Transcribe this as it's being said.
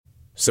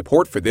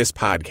Support for this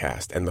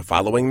podcast and the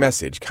following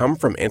message come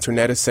from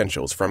Internet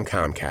Essentials from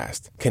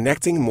Comcast,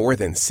 connecting more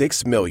than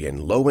 6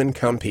 million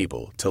low-income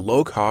people to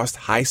low-cost,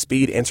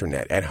 high-speed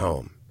internet at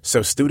home.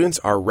 So students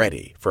are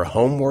ready for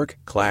homework,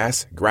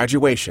 class,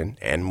 graduation,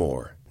 and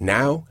more.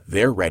 Now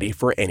they're ready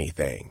for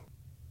anything.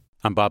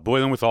 I'm Bob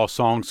Boylan with All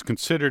Songs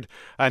Considered,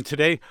 and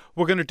today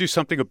we're going to do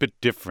something a bit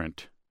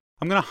different.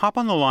 I'm going to hop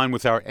on the line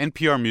with our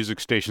NPR music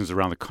stations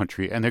around the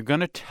country, and they're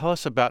going to tell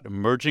us about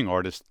emerging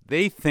artists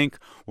they think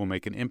will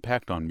make an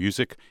impact on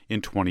music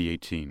in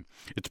 2018.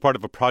 It's part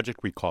of a project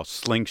we call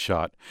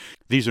Slingshot.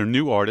 These are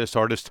new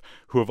artists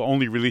who have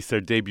only released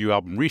their debut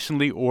album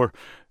recently or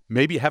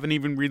maybe haven't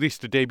even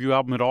released a debut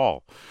album at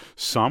all.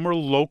 Some are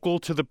local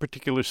to the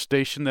particular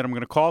station that I'm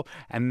going to call,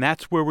 and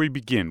that's where we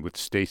begin with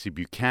Stacey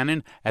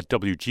Buchanan at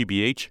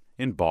WGBH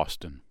in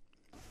Boston.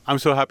 I'm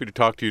so happy to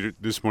talk to you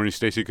this morning,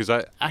 Stacey, because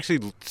I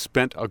actually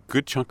spent a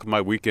good chunk of my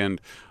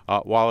weekend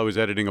while I was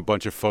editing a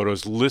bunch of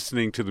photos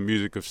listening to the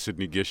music of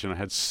Sidney Gish, and I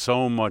had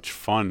so much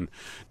fun.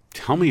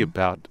 Tell me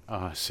about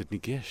Sidney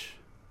Gish.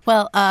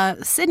 Well,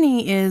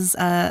 Sidney is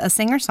a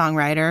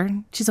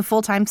singer-songwriter. She's a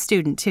full-time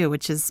student, too,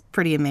 which is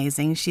pretty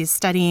amazing. She's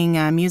studying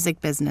music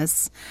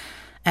business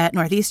at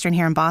Northeastern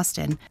here in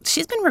Boston.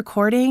 She's been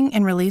recording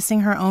and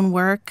releasing her own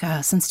work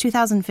since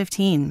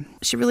 2015.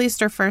 She released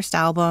her first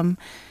album,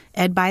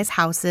 Ed Buys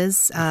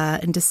Houses,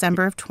 in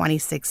December of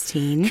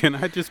 2016. Can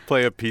I just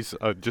play a piece,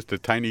 just a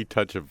tiny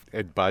touch of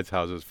Ed Buys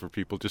Houses for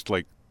people, just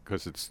like,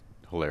 because it's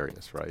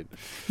hilarious, right?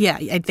 Yeah,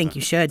 I think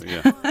you should.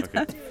 Yeah,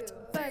 okay.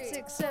 5,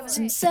 6, 7, 8.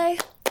 Some say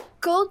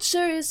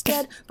culture is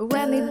dead, but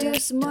when they do,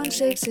 someone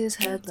shakes his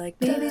head like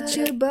maybe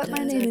true, but my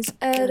name is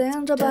Ed,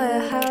 and I'll buy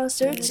a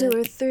house or 2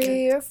 or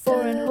 3 or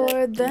 4 and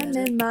hoard them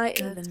in my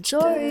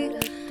inventory.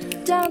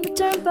 Down the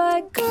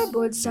turnpike,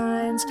 cardboard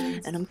signs,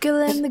 and I'm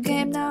killing the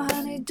game now,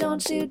 honey,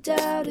 don't you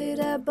doubt it.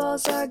 Ed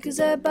Balzar, 'cause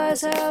Ed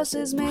buys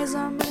houses,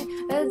 maison money,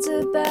 Ed's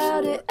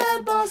about it.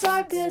 Ed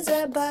Balzar, 'cause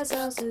Ed buys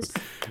houses.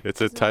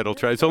 It's a title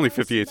track. It's only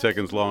 58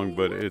 seconds long,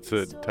 but it's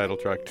a title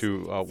track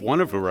to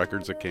one of her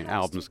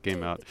albums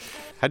came out.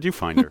 How'd you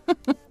find her?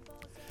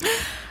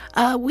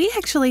 We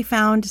actually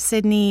found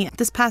Sidney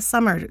this past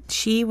summer.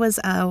 She was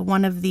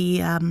one of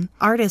the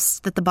artists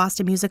that the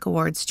Boston Music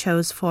Awards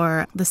chose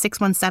for the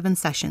 617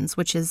 Sessions,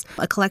 which is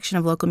a collection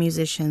of local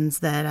musicians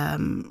that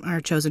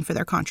are chosen for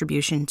their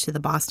contribution to the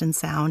Boston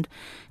sound.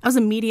 I was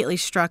immediately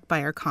struck by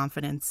her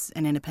confidence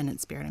and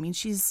independent spirit. I mean,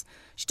 she's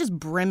just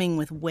brimming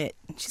with wit.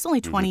 She's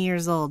only 20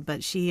 years old,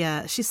 but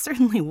she's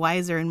certainly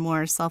wiser and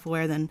more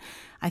self-aware than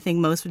I think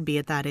most would be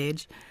at that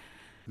age.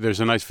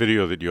 There's a nice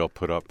video that you all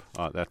put up,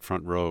 that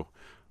front row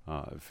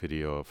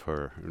video of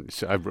her.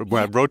 I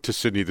wrote to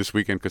Sidney this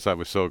weekend because I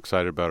was so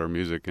excited about her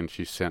music, and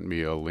she sent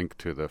me a link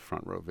to the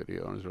front row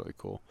video, and it was really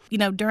cool. You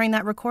know, during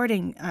that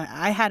recording,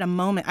 I had a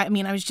moment. I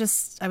mean, I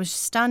was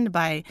stunned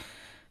by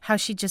how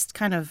she just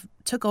kind of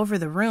took over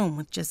the room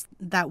with just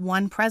that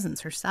one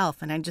presence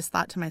herself, and I just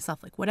thought to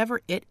myself, like,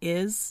 whatever it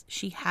is,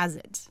 she has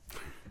it.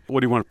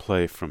 What do you want to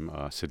play from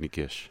Sidney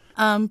Gish?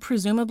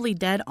 Presumably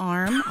Dead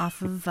Arm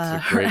off of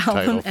her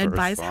album Ed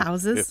Buys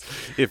Houses.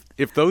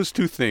 If those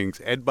two things,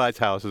 Ed Buys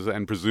Houses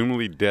and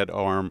presumably Dead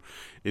Arm,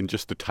 in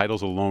just the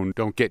titles alone,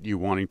 don't get you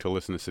wanting to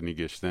listen to Sidney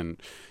Gish, then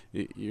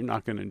you're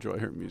not going to enjoy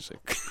her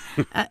music.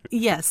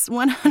 Yes,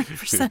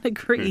 100%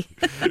 agree.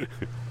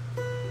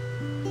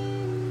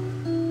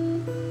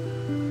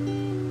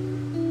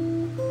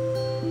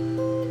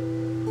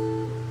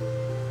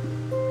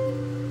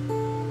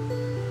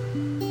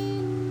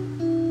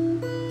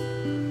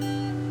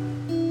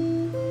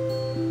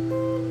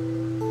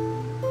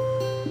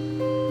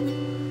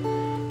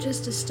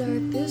 Just to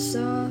start this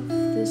off,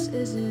 this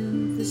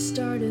isn't the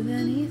start of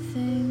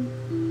anything.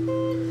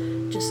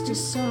 Just a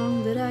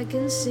song that I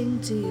can sing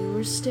to you.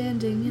 We're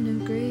standing in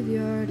a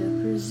graveyard, a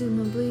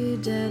presumably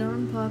dead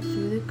arm popped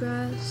through the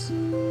grass.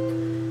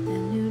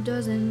 And who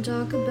doesn't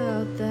talk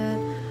about that?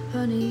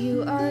 Honey,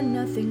 you are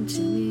nothing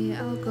to me.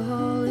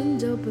 Alcohol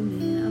and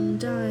dopamine. I'm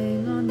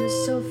dying on the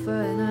sofa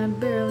and I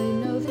barely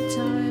know the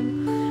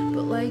time.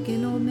 But like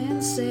an old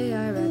man say,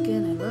 I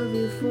reckon I love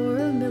you for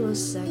a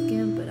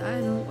millisecond. But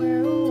I don't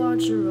wear a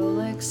watch or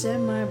Rolex,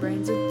 and my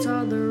brain's a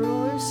toddler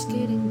roller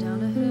skating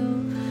down a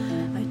hill.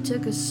 I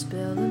took a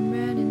spill and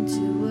ran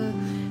into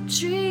a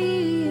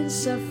tree and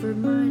suffered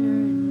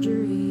minor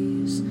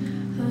injuries.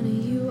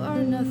 Honey, you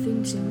are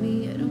nothing to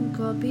me. I don't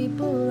call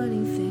people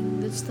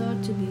anything that's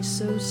thought to be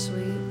so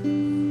sweet.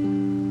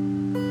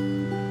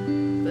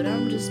 But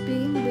I'm just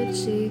being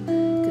bitchy,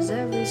 'cause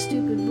every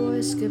stupid boy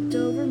skipped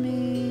over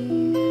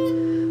me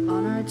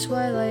on our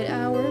twilight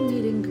hour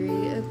meet and greet,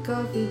 a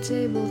coffee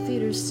table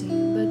theater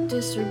scene. But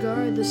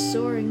disregard the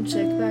soaring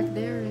chick back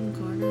there in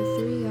corner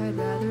 3. I'd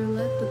rather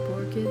let the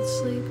poor kid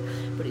sleep.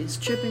 But he's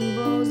tripping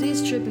balls,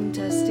 he's tripping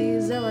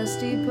testes,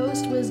 LSD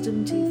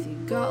post-wisdom teeth. He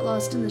got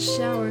lost in the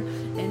shower,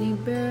 and he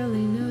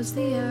barely knows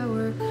the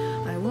hour.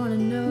 I wanna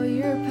know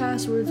your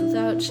passwords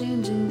without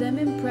changing them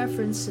in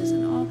preferences,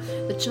 and all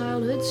the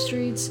childhood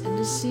streets and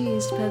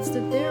deceased pets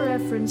that they're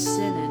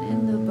referencing. And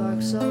in the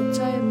box I'll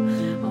type,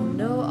 I'll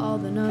know all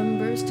the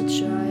numbers to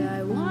try.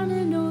 I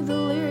wanna know the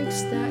lyrics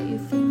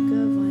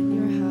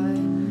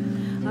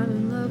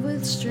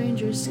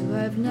who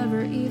I've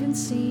never even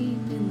seen.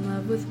 In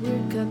love with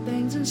weird cut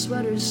bangs and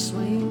sweaters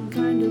swaying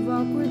kind of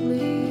awkwardly.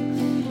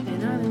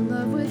 And I'm in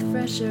love with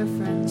fresh air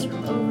friends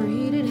from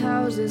overheated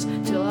houses,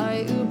 till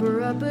I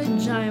Uber up a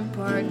giant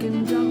park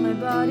and dump my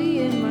body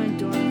in my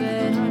dorm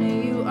bed.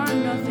 Honey, you are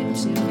nothing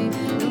to me.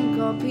 Don't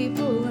call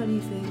people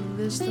anything.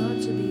 This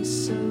thought to be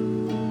so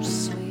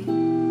sweet.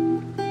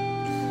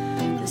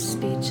 The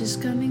speech is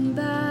coming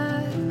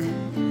back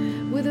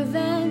with a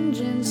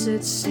vengeance,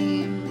 it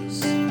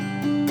seems.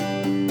 And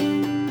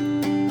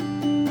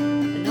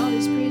all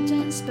these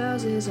pretend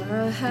spouses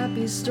are a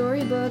happy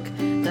storybook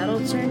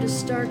that'll turn to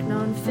stark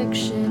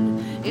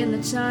nonfiction in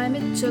the time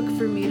it took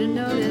for me to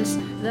notice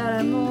that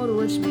I'm old,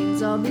 which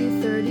means I'll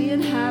be 30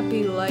 and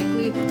happy,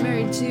 likely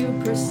married to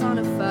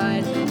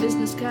personified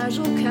business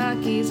casual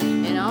khakis,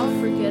 and I'll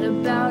forget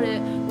about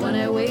it when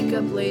I wake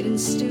up late and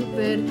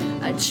stupid.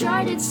 I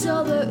tried to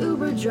tell the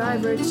Uber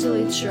driver till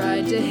he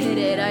tried to hit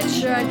it. I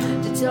tried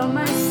to tell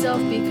myself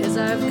because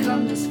I've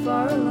come this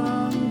far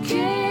along,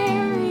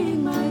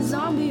 carrying my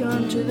zombie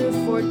arm to the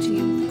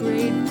 14th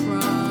grade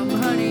prom.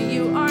 Honey,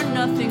 you are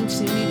nothing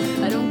to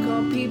me. I don't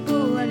call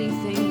people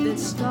anything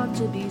that's thought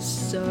to be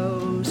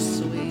so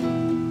sweet.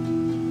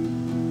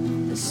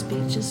 The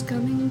speech is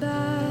coming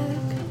back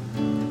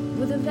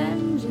with a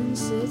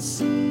vengeance, it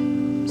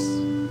seems.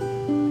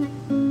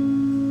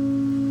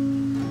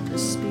 The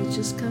speech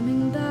is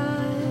coming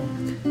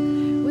back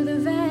with a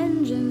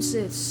vengeance,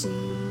 it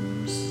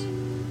seems.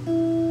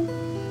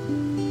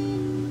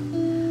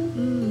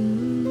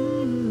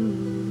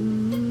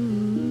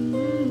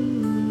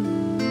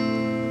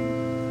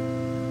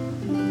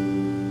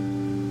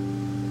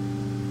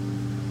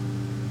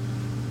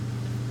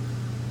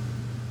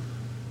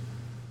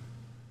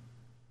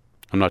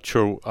 I'm not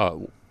sure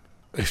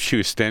if she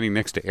was standing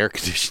next to air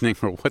conditioning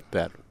or what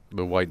the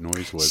white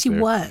noise was. She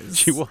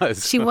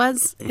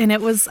was, and it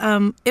was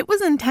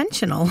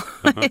intentional.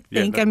 I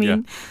think. I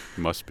mean, it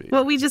must be.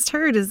 What we just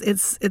heard is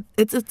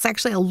it's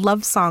actually a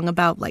love song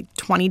about like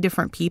 20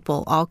 different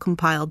people all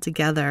compiled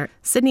together.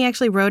 Sydney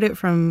actually wrote it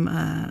from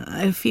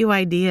a few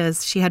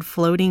ideas she had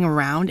floating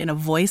around in a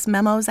voice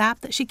memos app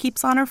that she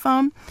keeps on her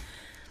phone.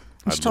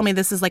 And she told me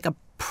this is like a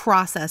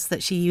process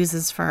that she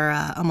uses for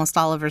almost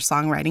all of her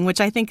songwriting, which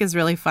I think is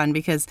really fun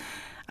because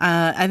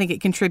I think it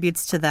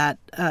contributes to that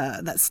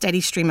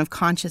steady stream of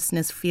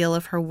consciousness feel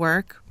of her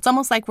work. It's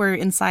almost like we're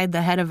inside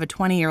the head of a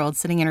 20-year-old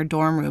sitting in her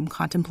dorm room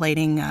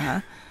contemplating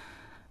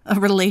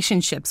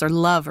relationships or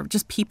love or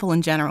just people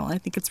in general. I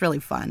think it's really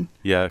fun.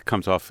 Yeah, it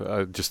comes off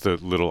just the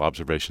little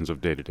observations of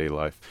day-to-day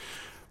life.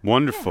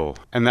 Wonderful.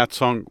 Yeah. And that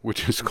song,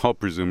 which is called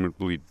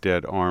presumably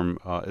Dead Arm,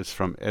 is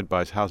from Ed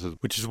Buys Houses,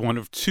 which is one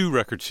of two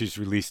records she's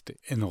released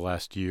in the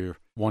last year.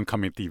 One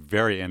coming at the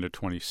very end of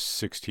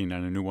 2016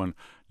 and a new one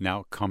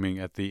now coming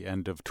at the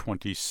end of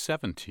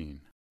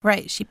 2017.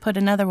 Right. She put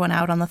another one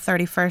out on the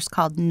 31st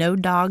called No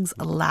Dogs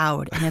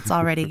Allowed, and it's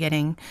already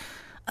getting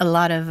a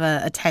lot of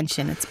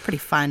attention. It's pretty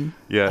fun.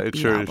 Yeah, it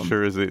sure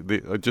is.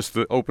 Just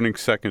the opening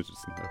seconds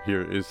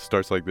here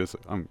starts like this.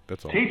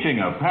 That's all. Teaching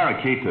a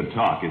parakeet to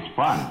talk is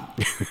fun.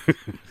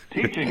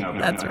 Teaching a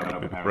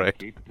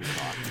parakeet to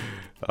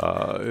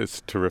talk. It's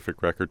a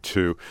terrific record,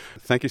 too.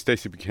 Thank you,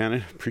 Stacey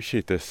Buchanan.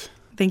 Appreciate this.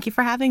 Thank you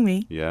for having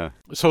me. Yeah.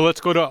 So let's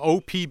go to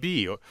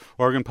OPB,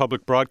 Oregon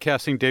Public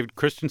Broadcasting. David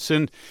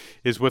Christensen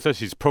is with us.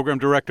 He's program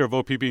director of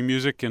OPB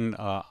Music, and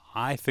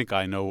I think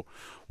I know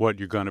what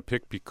you're going to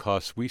pick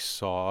because we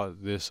saw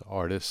this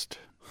artist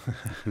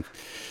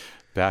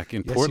back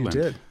in Portland. Yes,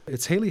 you did.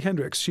 It's Haley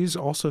Hendricks. She's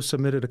also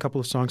submitted a couple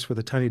of songs for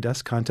the Tiny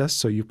Desk contest,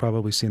 so you've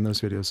probably seen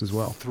those videos as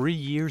well. 3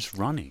 years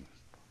running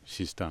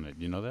she's done it.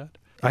 You know that?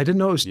 I didn't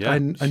know it was, I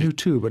knew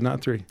 2, but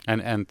not 3.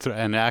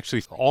 And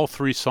actually all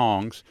 3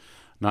 songs,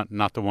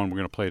 not the one we're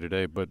going to play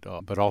today, but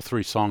all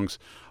 3 songs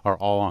are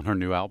all on her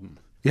new album.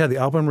 Yeah, the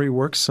album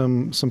reworks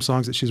some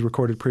songs that she's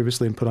recorded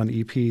previously and put on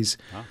EPs.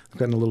 Huh? I've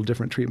gotten a little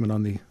different treatment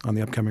on the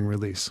upcoming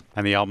release.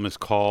 And the album is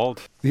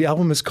called? The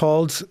album is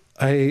called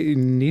I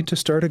Need to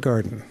Start a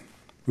Garden.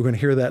 We're going to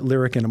hear that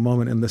lyric in a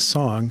moment in this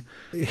song.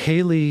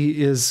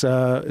 Haley is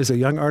a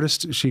young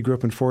artist. She grew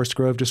up in Forest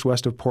Grove, just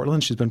west of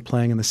Portland. She's been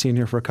playing in the scene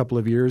here for a couple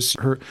of years.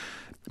 Her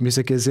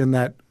music is in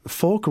that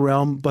folk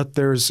realm, but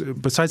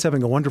besides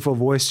having a wonderful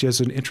voice, she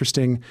has an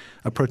interesting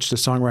approach to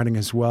songwriting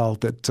as well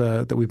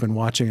that we've been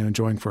watching and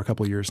enjoying for a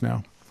couple of years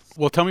now.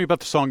 Well, tell me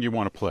about the song you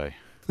want to play.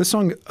 This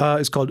song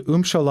is called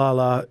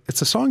Shalala.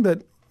 It's a song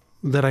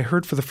that I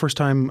heard for the first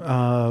time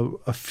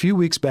a few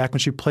weeks back when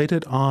she played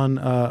it on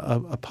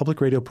a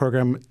public radio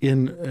program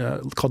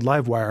called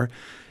Livewire.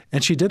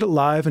 And she did it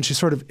live, and she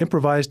sort of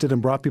improvised it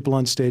and brought people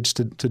on stage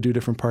to do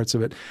different parts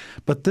of it.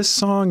 But this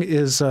song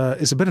is a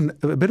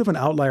bit of an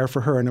outlier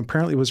for her, and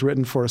apparently was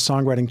written for a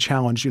songwriting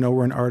challenge,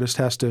 where an artist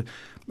has to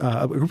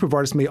a group of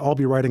artists may all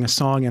be writing a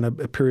song in a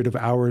period of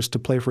hours to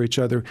play for each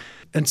other.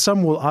 And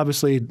some will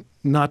obviously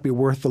not be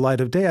worth the light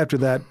of day after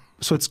that.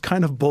 So it's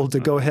kind of bold to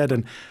go ahead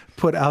and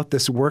put out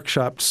this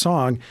workshopped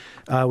song,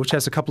 which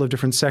has a couple of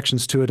different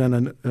sections to it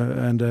and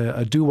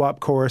a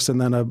doo-wop chorus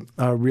and then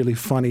a really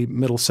funny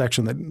middle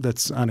section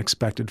that's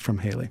unexpected from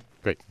Haley.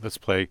 Great. Let's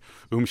play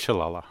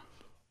Shalala.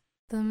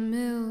 The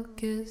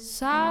milk is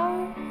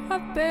sour.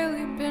 I've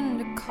barely been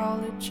to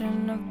college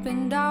and I've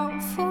been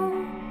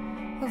doubtful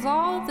of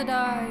all that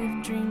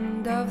I've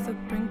dreamed of. The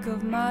brink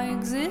of my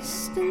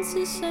existence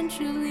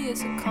essentially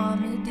is a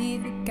comedy.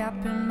 The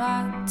gap in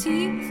my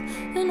teeth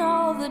and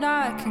all that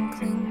I can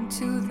cling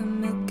to. The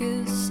milk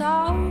is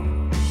sour.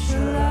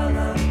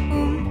 Shalala,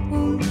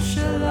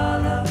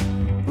 shalala,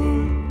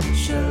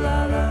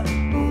 shalala,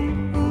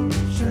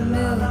 the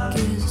milk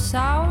is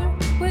sour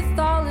with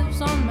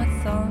olives on my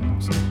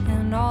thumbs.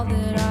 And all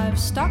that I've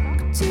stuck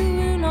to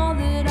and all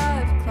that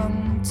I've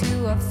clung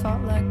to, I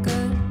fought like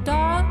a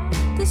dog.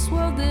 This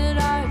world that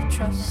I've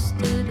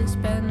trusted has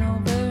been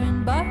over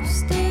and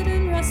busted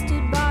and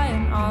rested by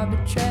an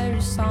arbitrary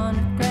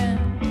sonogram.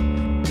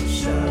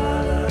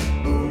 Shalala,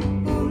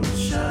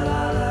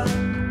 shalala,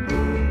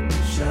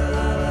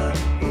 shalala,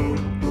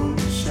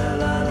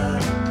 shalala,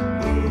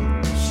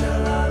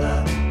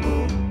 shalala,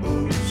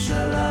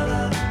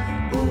 shalala,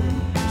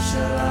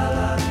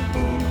 shalala.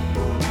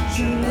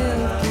 The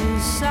milk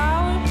is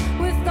sour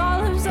with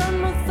olives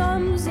on my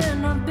thumbs,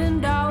 and I've been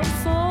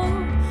doubtful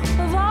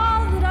of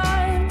all that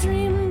I've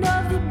dreamed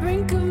of. The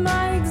brink of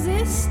my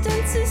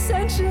existence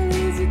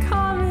essentially is a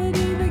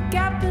comedy. The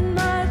gap in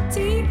my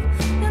teeth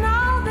and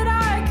all that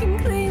I can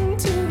cling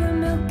to. The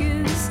milk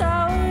is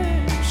sour.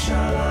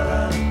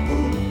 Shalala,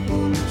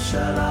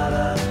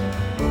 shalala,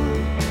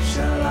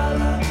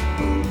 shalala,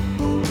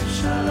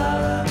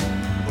 shalala,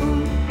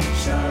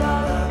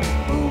 shalala,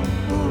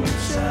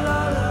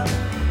 shalala.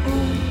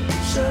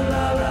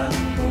 Shalala,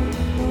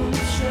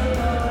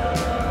 shalala.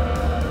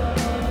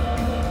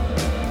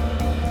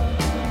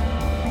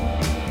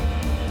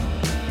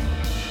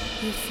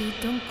 If you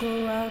don't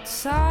go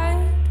outside,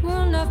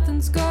 well,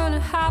 nothing's gonna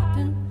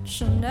happen.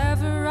 She'll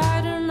never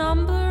write a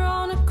number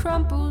on a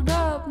crumpled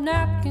up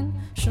napkin.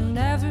 She'll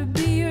never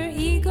be your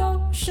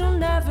ego, she'll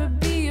never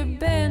be your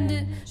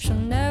bandit. She'll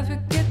never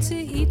get to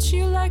eat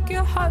you like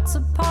your heart's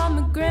a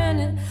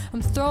pomegranate.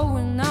 I'm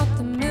throwing out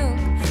the milk,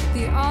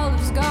 the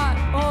olives got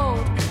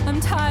old. I'm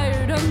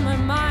tired of my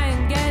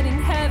mind getting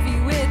heavy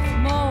with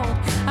mold.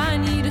 I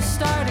need to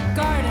start a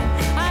garden,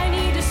 I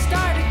need to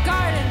start a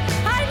garden,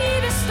 I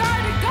need to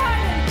start a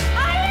garden,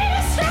 I need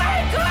to start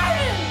a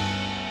garden.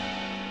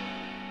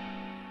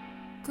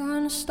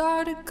 Gonna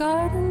start a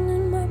garden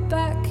in my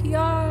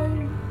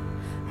backyard.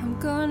 I'm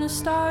gonna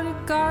start a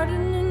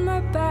garden in my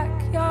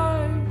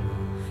backyard.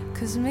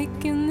 'Cause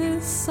making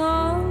this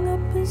song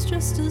up is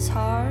just as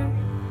hard.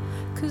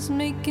 'Cause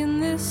making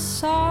this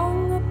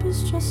song up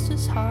is just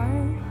as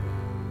hard.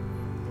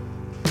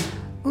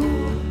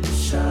 Ooh,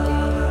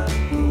 shalala,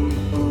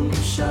 ooh,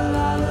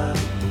 shalala,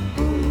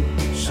 ooh,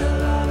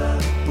 shalala,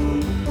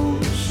 ooh,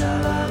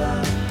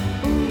 shalala,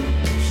 ooh,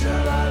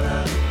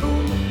 shalala,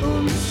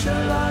 ooh,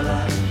 shalala,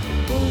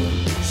 ooh,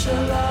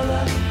 shalala,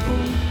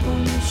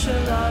 ooh,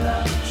 shalala,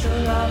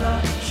 shalala,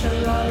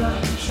 shalala,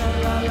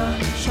 shalala,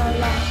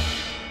 shalala.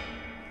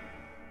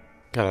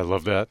 God, I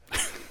love that.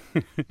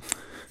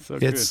 So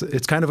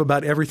it's kind of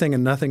about everything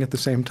and nothing at the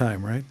same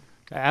time, right?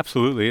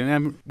 Absolutely.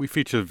 And we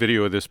featured a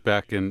video of this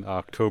back in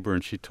October,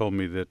 and she told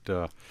me that,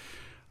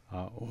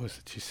 what was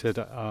it? She said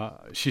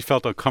she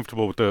felt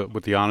uncomfortable with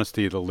the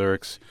honesty of the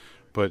lyrics,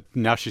 but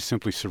now she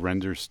simply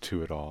surrenders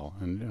to it all.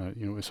 And,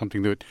 it was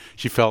something that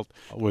she felt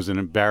was an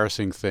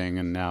embarrassing thing,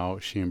 and now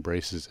she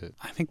embraces it.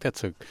 I think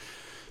that's a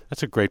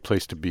great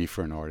place to be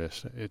for an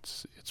artist.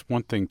 It's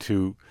one thing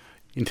to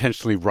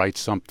intentionally write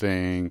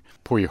something,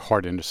 pour your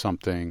heart into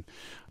something,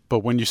 but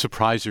when you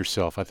surprise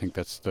yourself, I think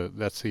that's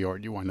the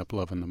art you wind up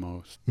loving the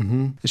most.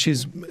 Mm-hmm.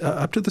 She's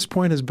up to this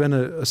point has been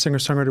a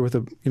singer-songwriter with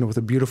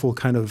a beautiful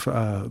kind of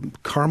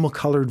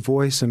caramel-colored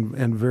voice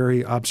and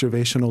very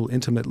observational,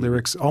 intimate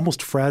lyrics,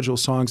 almost fragile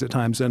songs at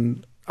times.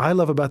 And I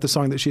love about the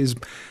song that she's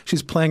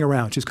playing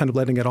around. She's kind of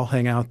letting it all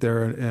hang out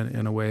there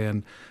in a way,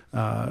 and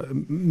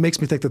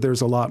makes me think that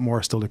there's a lot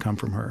more still to come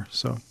from her.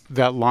 So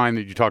that line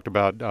that you talked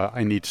about,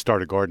 "I need to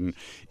start a garden,"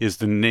 is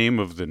the name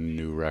of the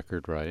new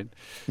record, right?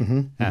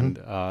 Mm-hmm,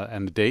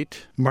 and the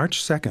date?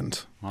 March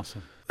 2nd.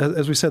 Awesome.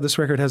 As we said, this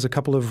record has a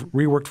couple of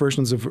reworked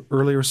versions of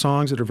earlier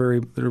songs that are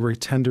very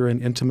tender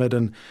and intimate,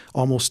 and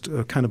almost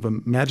kind of a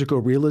magical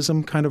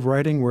realism kind of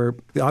writing, where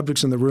the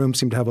objects in the room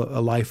seem to have a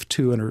life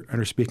too and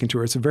are speaking to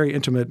her. It's a very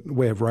intimate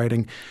way of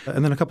writing.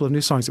 And then a couple of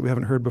new songs that we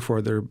haven't heard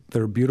before.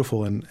 They're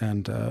beautiful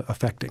and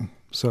affecting.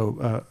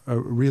 So a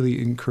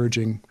really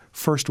encouraging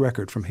first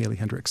record from Hayley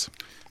Hendricks.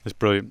 That's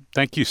brilliant.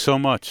 Thank you so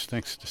much.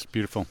 Thanks. Just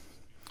beautiful.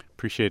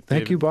 Appreciate it.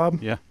 Thank you,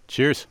 Bob. Yeah.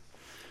 Cheers.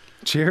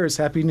 Cheers.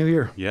 Happy New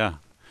Year. Yeah.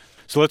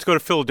 So let's go to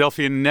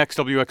Philadelphia next,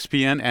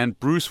 WXPN, and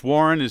Bruce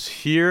Warren is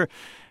here,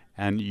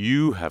 and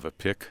you have a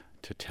pick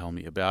to tell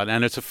me about.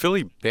 And it's a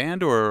Philly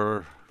band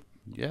or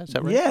Yeah, is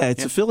that right? Yeah,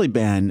 it's a Philly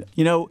band.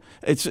 You know,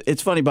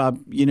 it's funny, Bob.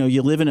 You know,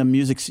 you live in a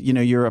music. You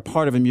know, you're a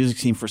part of a music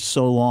scene for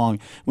so long.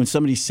 When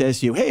somebody says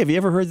to you, "Hey, have you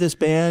ever heard this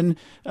band?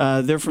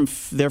 They're from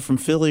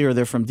Philly or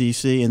they're from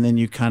D.C." and then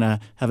you kind of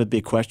have a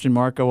big question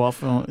mark go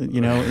off, in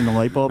the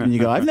light bulb, and you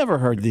go, "I've never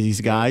heard these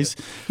guys."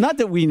 Not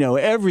that we know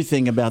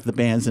everything about the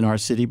bands in our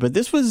city, but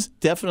this was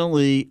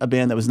definitely a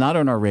band that was not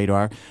on our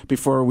radar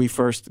before we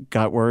first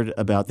got word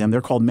about them.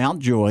 They're called Mount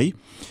Joy.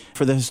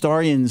 For the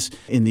historians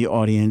in the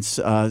audience,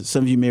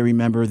 some of you may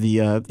remember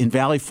in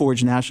Valley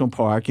Forge National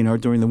Park,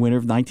 during the winter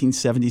of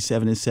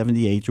 1977 and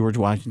 78, George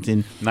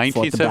Washington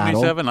fought the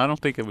battle. 1977? I don't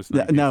think it was.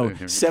 No,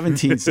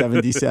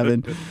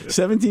 1777.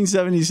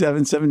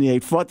 1777,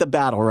 78, fought the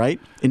battle, right?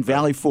 In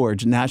Valley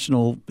Forge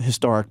National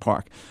Historic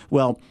Park.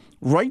 Well,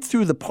 right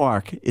through the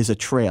park is a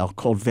trail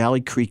called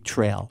Valley Creek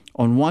Trail.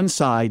 On one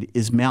side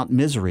is Mount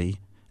Misery,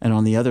 and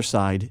on the other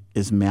side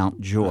is Mount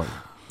Joy.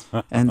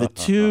 And the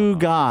two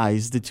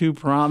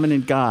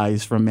prominent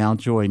guys from Mount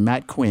Joy,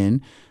 Matt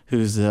Quinn,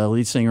 who's the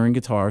lead singer and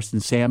guitarist,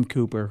 and Sam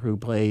Cooper, who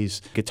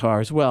plays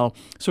guitar as well,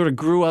 sort of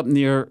grew up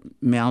near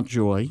Mount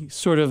Joy,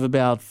 sort of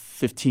about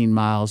 15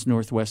 miles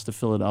northwest of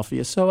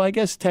Philadelphia. So I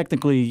guess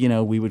technically,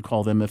 we would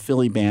call them a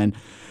Philly band.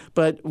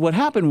 But what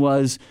happened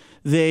was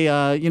they,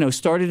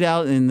 started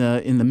out in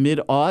the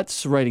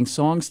mid-aughts writing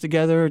songs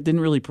together, didn't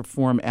really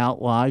perform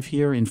out live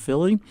here in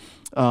Philly.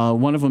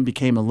 One of them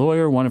became a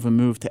lawyer. One of them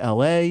moved to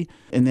L.A.,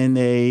 and then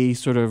they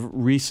sort of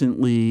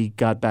recently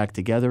got back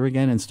together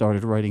again and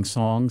started writing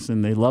songs,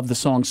 and they loved the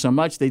songs so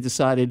much they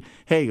decided,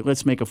 hey,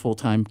 let's make a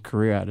full-time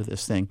career out of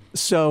this thing.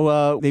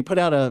 So they put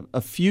out a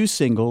few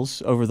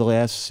singles over the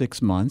last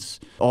 6 months,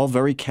 all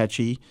very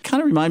catchy.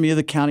 Kind of remind me of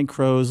the Counting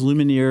Crows,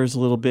 Lumineers a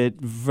little bit,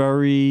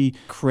 very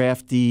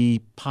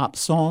crafty pop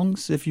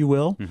songs, if you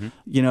will.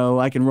 Mm-hmm.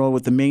 I can roll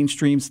with the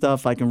mainstream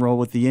stuff, I can roll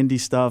with the indie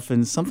stuff,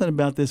 and something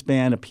about this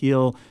band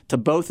appeal to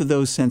both of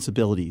those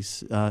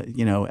sensibilities,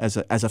 as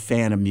a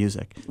fan of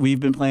music. We've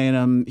been playing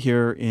them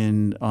here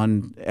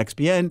on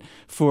XBN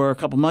for a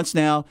couple months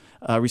now.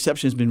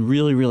 Reception has been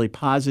really, really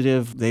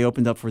positive. They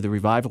opened up for the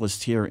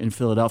Revivalists here in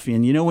Philadelphia.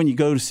 And when you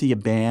go to see a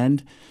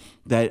band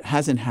that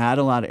hasn't had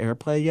a lot of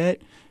airplay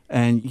yet,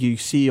 and you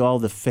see all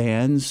the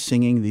fans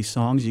singing these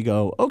songs, you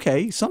go,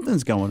 okay,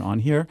 something's going on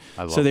here.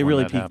 So they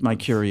really piqued my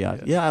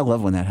curiosity. Yeah, I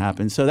love when that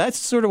happens. So that's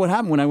sort of what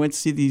happened when I went to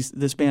see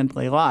this band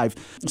play live.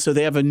 So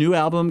they have a new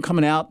album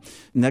coming out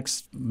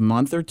next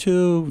month or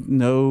two.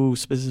 No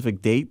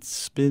specific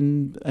dates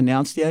been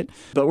announced yet.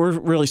 But we're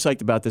really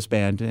psyched about this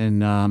band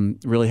and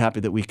really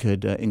happy that we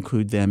could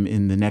include them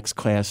in the next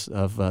class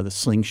of the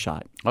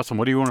Slingshot. Awesome.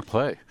 What do you want to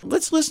play?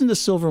 Let's listen to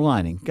Silver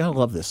Lining. Gotta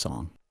love this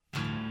song.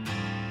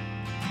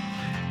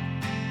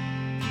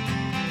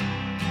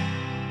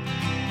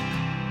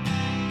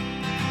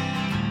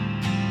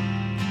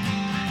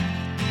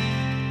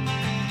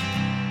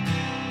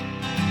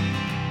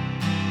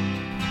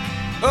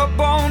 Up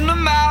on the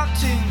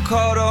mountain,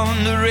 caught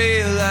on the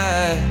rail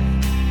line.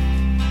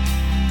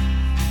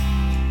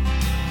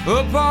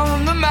 Up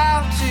on the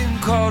mountain,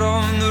 caught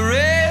on the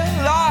rail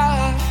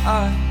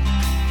line.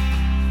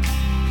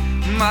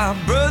 My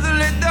brother,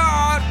 let the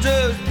heart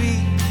just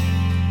beat.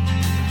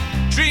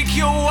 Drink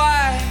your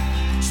wine,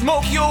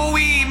 smoke your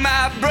weed,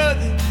 my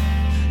brother,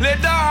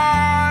 let the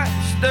heart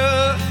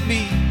stuff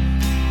beat.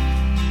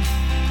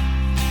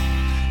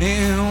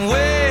 And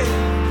wear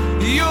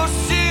your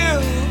silver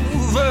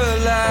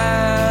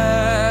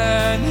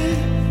lining,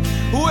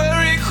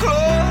 wear it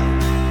close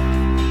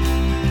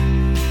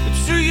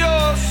to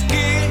your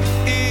skin.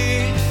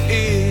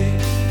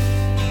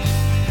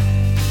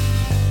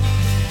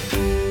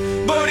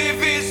 But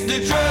if it's the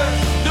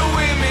drugs, the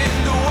women,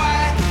 the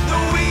wine, the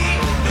weed,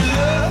 the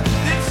love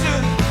that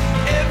took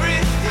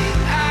everything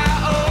I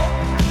owe,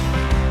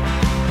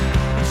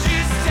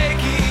 just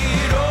take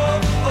it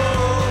all,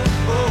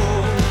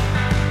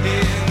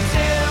 and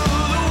tell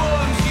the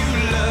ones you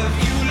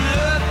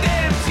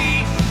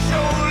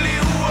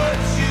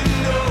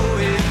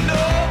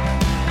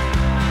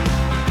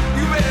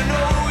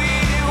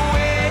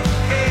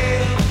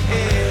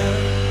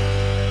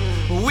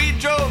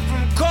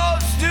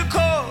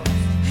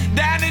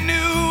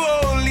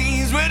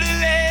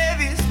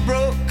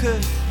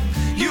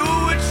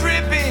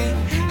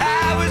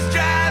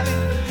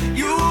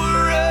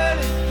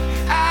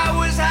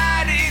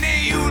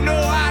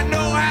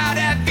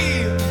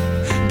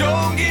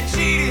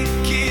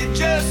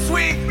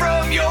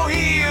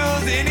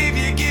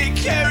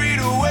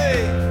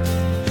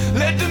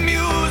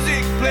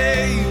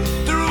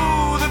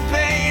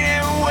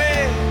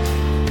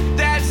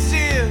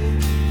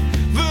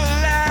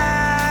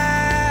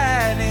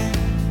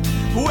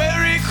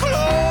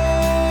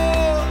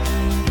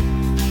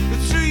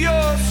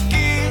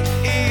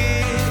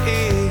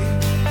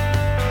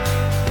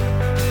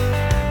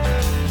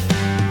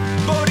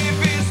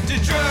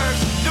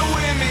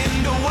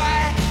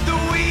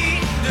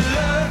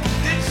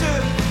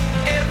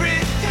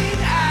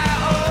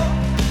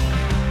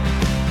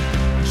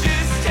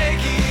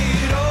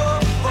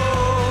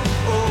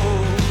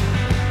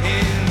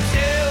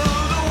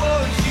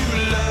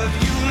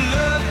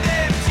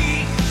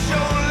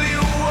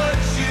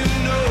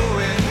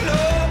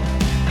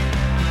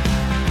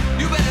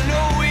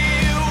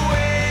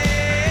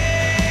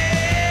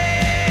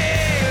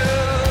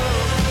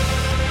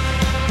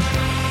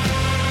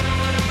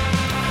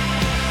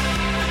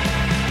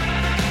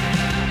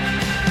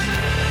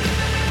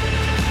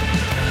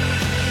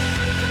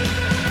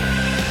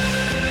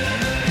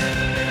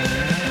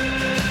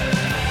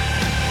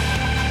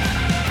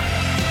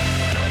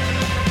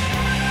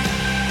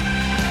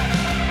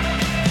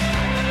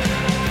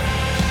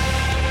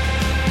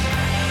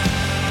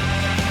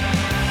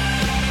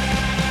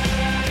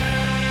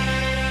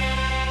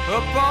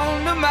Up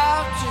on the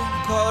mountain,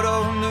 caught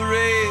on the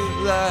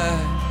red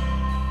light.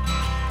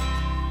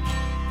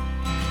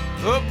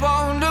 Up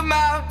on the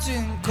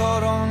mountain,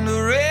 caught on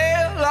the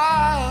red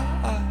light.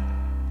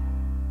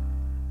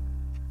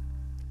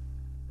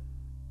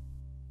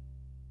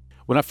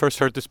 When I first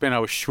heard this band, I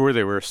was sure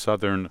they were a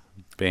Southern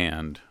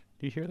band.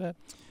 Do you hear that?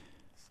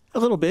 A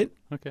little bit.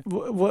 Okay.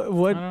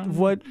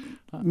 What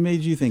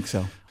made you think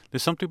so?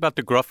 There's something about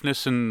the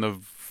gruffness in the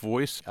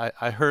voice.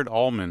 I heard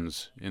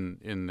almonds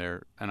in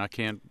there, and I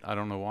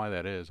don't know why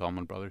that is,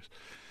 Allman Brothers.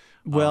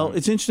 Well,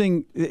 it's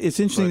interesting.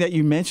 It's interesting that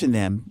you mentioned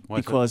them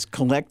because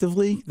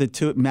collectively, the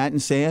two, Matt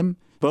and Sam,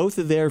 both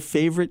of their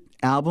favorite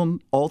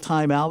album,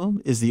 all-time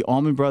album, is the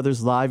Allman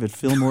Brothers Live at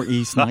Fillmore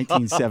East,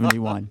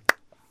 1971.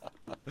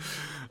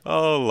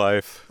 Oh,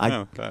 life! I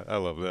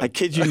love that. I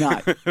kid you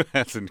not.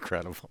 That's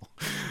incredible.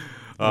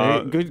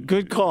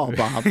 Good call,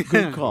 Bob.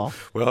 Good call.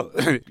 Well,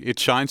 it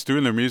shines through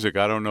in their music.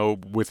 I don't know,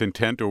 with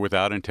intent or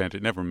without intent.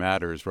 It never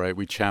matters, right?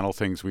 We channel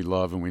things we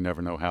love, and we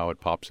never know how it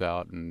pops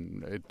out,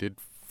 and it did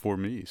for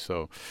me.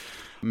 So,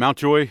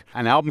 Mountjoy,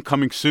 an album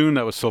coming soon.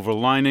 That was Silver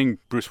Lining.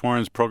 Bruce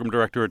Warren's program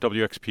director at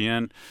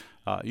WXPN.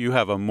 You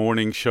have a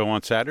morning show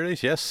on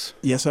Saturdays, yes?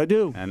 Yes, I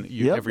do. And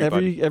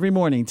everybody every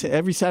morning,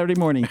 every Saturday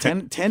morning,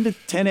 10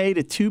 a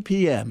to 2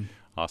 p.m.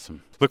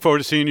 Awesome. Look forward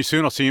to seeing you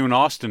soon. I'll see you in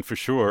Austin for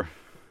sure.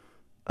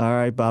 All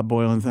right, Bob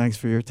Boylan, thanks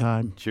for your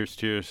time. Cheers,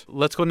 cheers.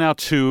 Let's go now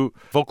to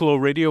Vocalo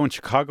Radio in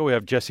Chicago. We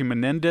have Jesse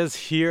Menendez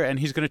here, and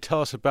he's going to tell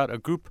us about a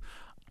group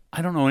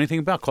I don't know anything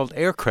about called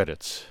Air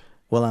Credits.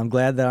 Well, I'm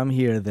glad that I'm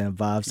here then,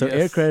 Bob. So Yes.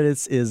 Air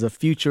Credits is a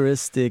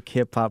futuristic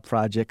hip-hop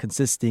project it's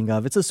a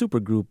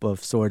supergroup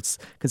of sorts,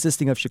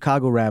 consisting of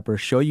Chicago rapper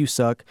Show You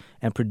Suck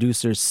and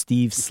producer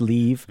Steve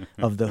Sleeve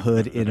of the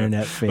Hood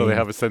internet fame. Well, they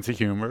have a sense of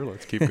humor.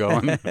 Let's keep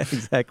going.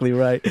 Exactly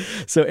right.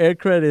 So Air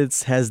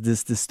Credits has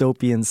this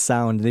dystopian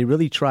sound. They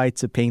really try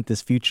to paint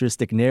this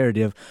futuristic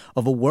narrative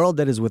of a world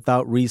that is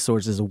without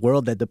resources, a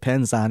world that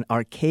depends on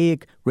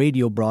archaic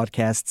radio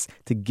broadcasts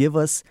to give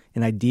us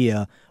an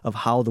idea of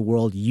how the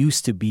world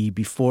used to be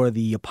before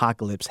the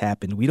apocalypse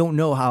happened. We don't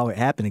know how it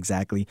happened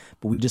exactly,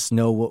 but we just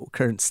know what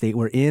current state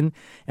we're in,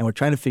 and we're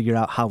trying to figure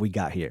out how we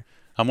got here.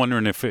 I'm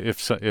wondering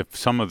if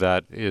some of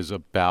that is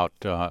about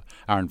our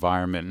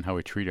environment and how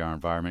we treat our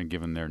environment,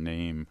 given their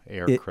name,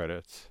 Air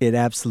Credits. It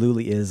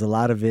absolutely is. A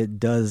lot of it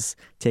does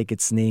take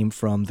its name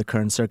from the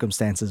current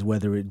circumstances,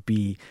 whether it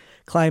be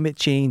climate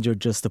change or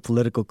just the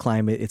political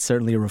climate. It's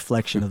certainly a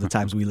reflection of the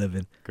times we live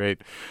in.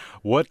 Great.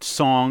 What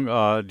song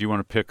do you want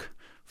to pick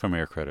from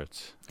Air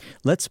Credits?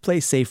 Let's play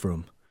Safe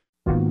Room.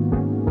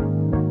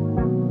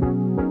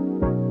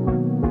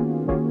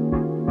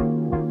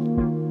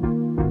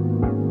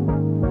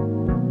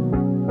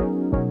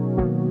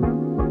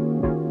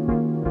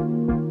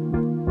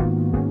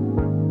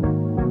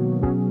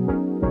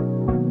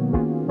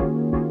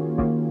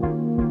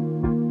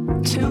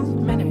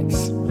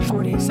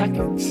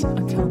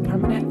 Until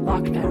permanent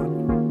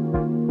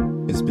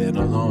lockdown. It's been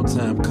a long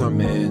time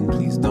coming.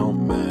 Please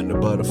don't mind the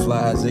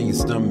butterflies in your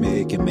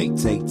stomach. It may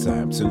take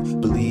time to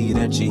believe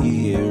that you're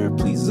here.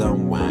 Please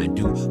unwind,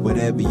 do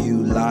whatever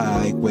you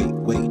like. Wait,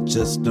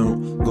 just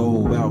don't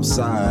go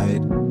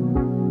outside.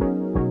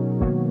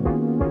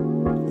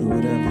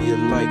 Whatever you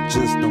like,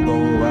 just don't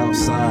go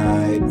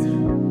outside.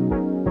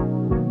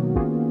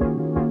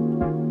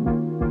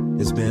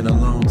 It's been a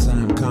long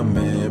time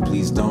coming,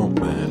 please don't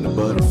mind the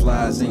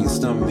butterflies in your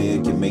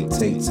stomach. It may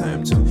take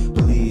time to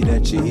believe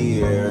that you're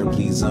here.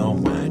 Please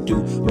unwind, do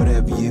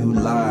whatever you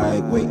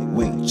like.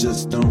 Wait,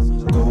 just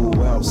don't go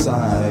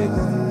outside.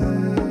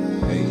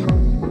 Hey,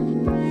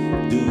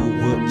 do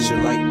what you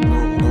like,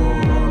 don't go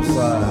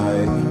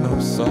outside.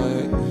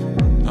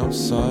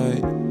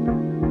 Outside.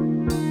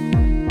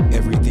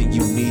 Everything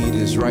you need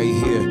is right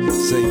here.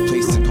 Safe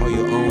place to call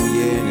your own,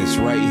 yeah, and it's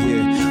right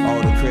here.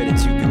 All the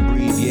credits you can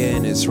breathe, yeah,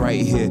 and it's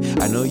right here.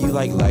 I know you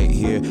like light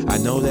here, I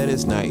know that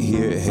it's night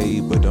here. Hey,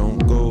 but don't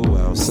go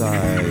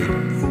outside.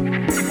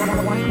 1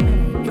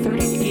 minute,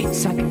 38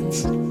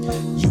 seconds.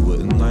 You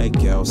wouldn't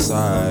like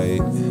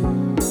outside.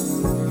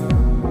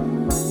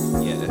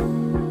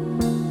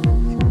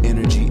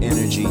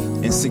 Energy,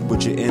 in sync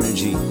with your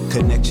energy.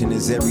 Connection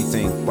is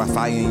everything.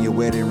 Wi-Fi in your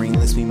wedding ring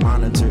lets me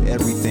monitor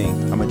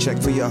everything. I'ma check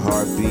for your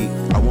heartbeat.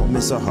 I won't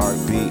miss a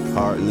heartbeat,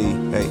 hardly.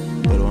 Hey,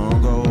 but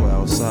don't go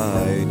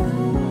outside.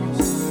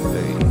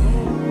 Hey,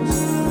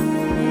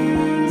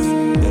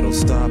 it'll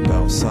stop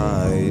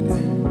outside.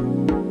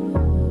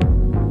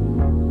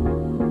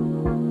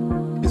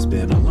 It's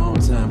been a long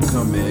time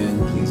coming.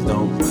 Please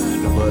don't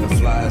mind the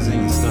butterflies in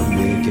your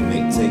stomach. It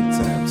may take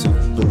time to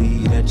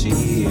believe that you're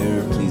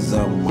here. Please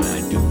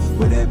unwind, do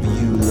whatever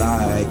you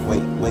like.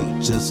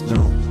 Wait, just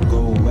don't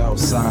go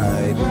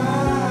outside.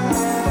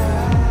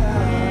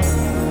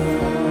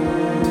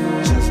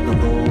 Just don't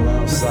go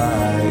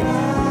outside.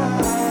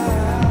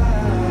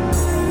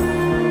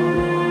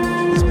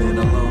 It's been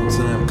a long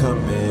time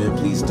coming.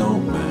 Please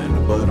don't mind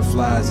the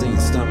butterflies in your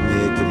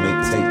stomach. It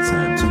may take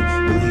time to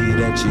believe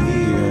that you're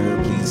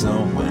here. Please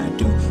unwind,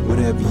 do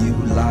whatever you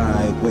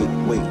like.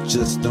 Wait,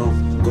 just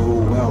don't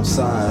go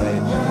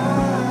outside.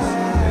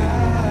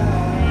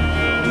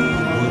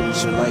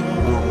 She like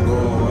won't go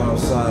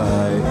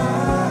outside.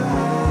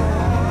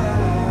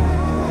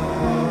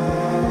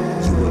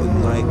 You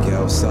wouldn't like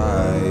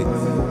outside.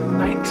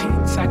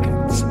 19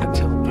 seconds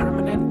until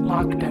permanent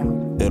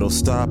lockdown. It'll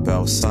stop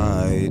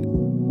outside.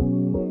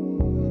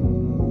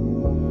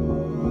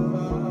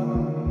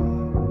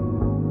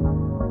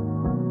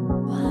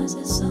 Why is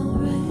it so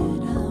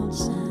red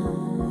outside?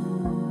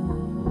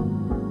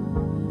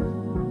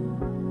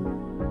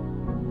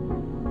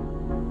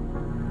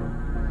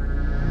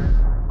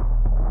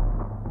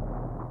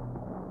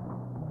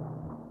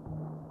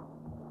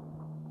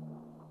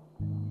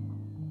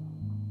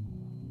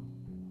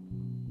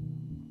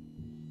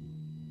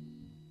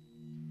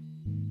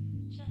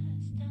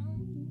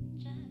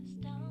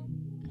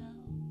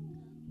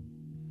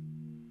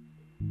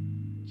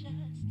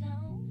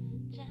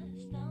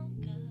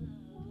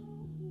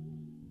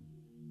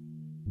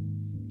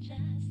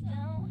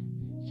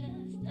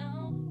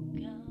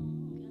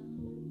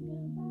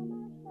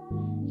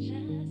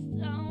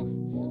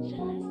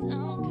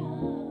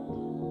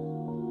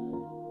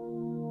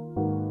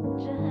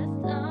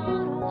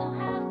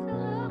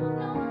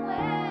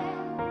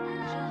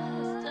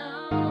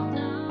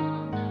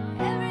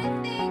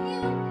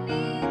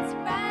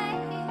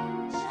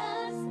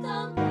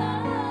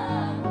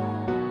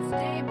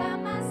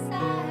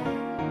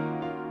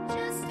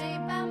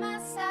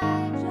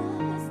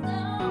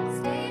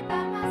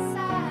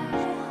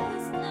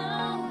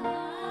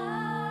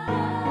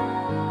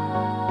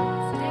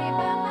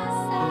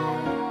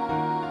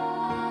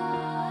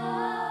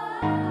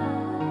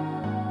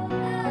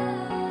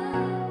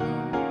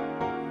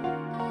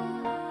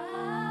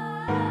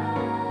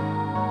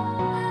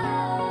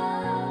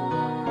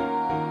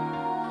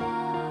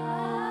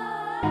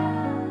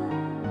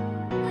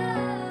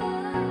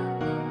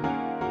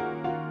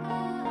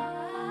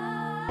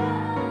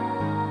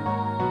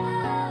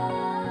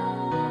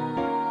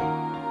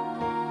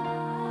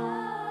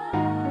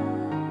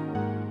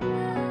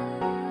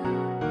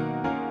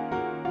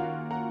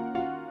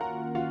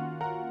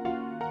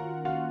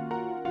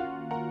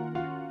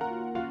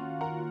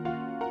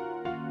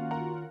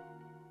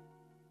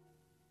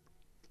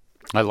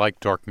 I like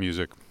dark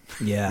music.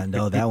 Yeah,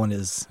 no, that one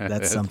is,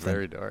 that's It's something.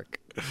 very dark.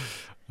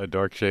 A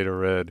dark shade of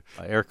red.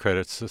 Air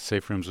Credits,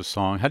 Safe Room's a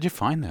song. How'd you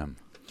find them?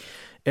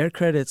 Air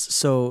Credits,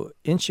 so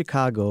in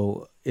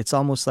Chicago, it's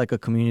almost like a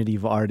community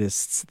of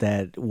artists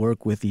that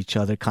work with each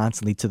other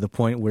constantly to the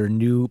point where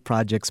new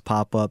projects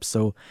pop up.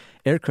 So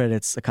Air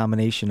Credits, a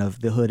combination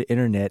of the Hood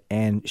Internet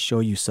and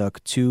Show You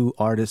Suck, two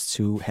artists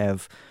who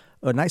have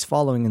a nice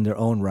following in their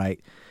own right.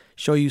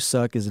 Show You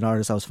Suck is an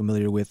artist I was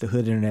familiar with. The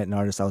Hood Internet, an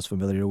artist I was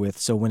familiar with.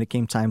 So when it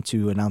came time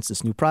to announce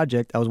this new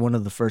project, I was one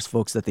of the first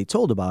folks that they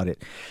told about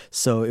it.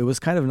 So it was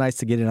kind of nice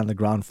to get in on the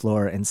ground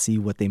floor and see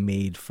what they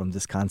made from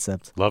this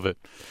concept. Love it.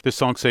 This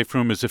song, Safe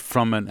Room, is it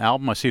from an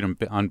album? I see it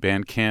on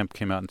Bandcamp,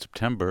 came out in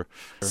September.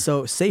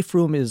 So Safe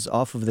Room is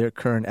off of their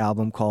current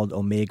album called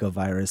Omega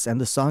Virus. And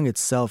the song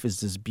itself is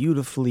this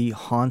beautifully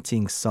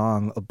haunting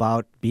song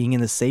about being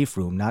in a safe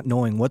room, not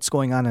knowing what's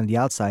going on the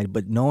outside,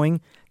 but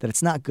knowing that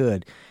it's not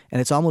good.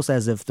 And it's almost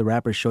as if the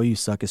rapper Show You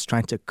Suck is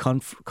trying to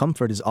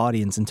comfort his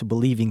audience into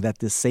believing that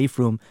this safe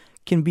room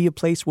can be a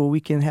place where we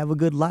can have a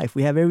good life.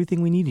 We have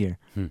everything we need here.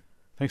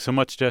 Thanks so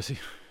much, Jesse.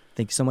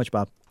 Thank you so much,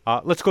 Bob.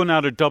 Let's go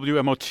now to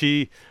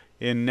WMOT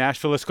in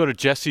Nashville. Let's go to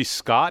Jesse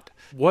Scott.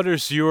 What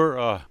is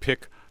your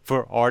pick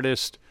for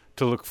artist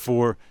to look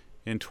for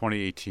in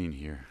 2018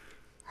 here?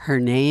 Her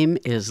name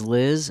is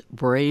Liz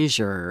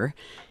Brazier.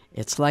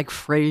 It's like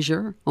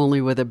Frazier,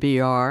 only with a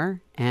BR,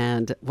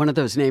 and one of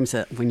those names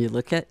that when you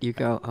look at, you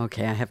go,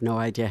 okay, I have no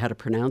idea how to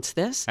pronounce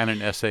this. And an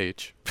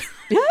SH,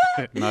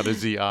 not a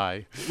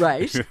ZI.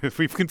 Right.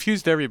 We've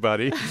confused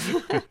everybody.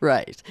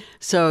 Right.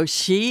 So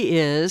she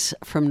is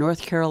from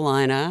North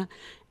Carolina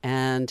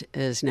and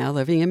is now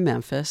living in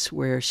Memphis,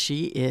 where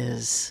she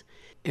is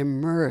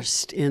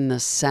immersed in the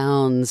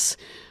sounds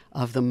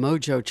of the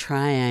Mojo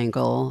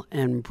Triangle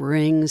and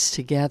brings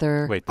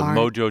together... Wait, the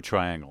Mojo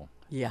Triangle.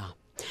 Yeah.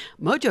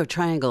 Mojo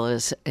Triangle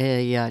is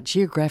a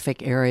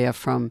geographic area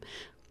from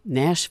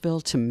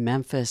Nashville to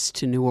Memphis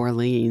to New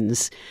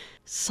Orleans,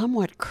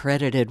 somewhat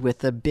credited with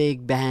the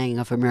big bang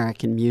of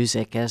American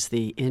music as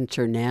the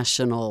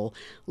international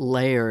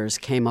layers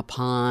came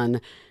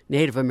upon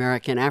Native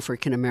American,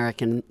 African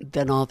American,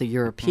 then all the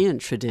European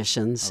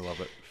traditions. I love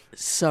it.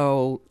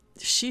 So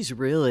she's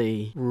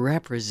really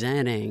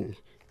representing,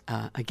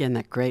 again,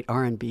 that great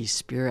R&B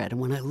spirit. And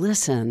when I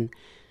listen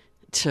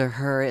to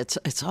her,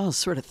 it's all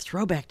sort of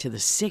throwback to the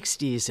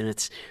 60s, and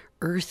it's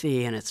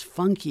earthy and it's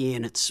funky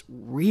and it's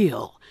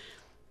real.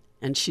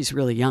 And she's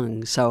really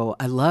young, so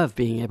I love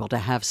being able to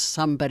have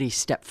somebody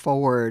step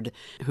forward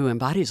who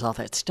embodies all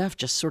that stuff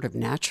just sort of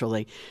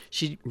naturally.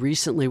 She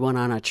recently went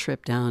on a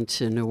trip down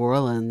to New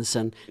Orleans,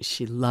 and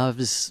she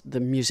loves the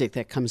music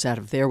that comes out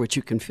of there, which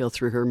you can feel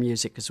through her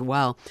music as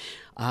well.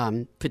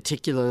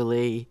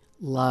 Particularly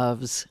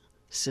loves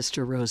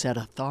Sister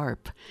Rosetta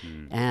Tharpe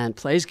and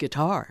plays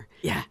guitar.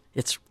 Yeah,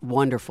 it's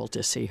wonderful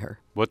to see her.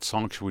 What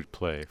song should we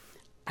play?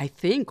 I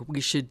think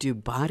we should do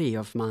Body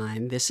of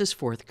Mine. This is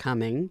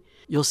forthcoming.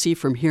 You'll see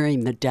from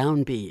hearing the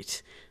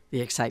downbeat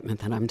the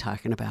excitement that I'm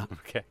talking about.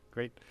 Okay,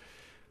 great.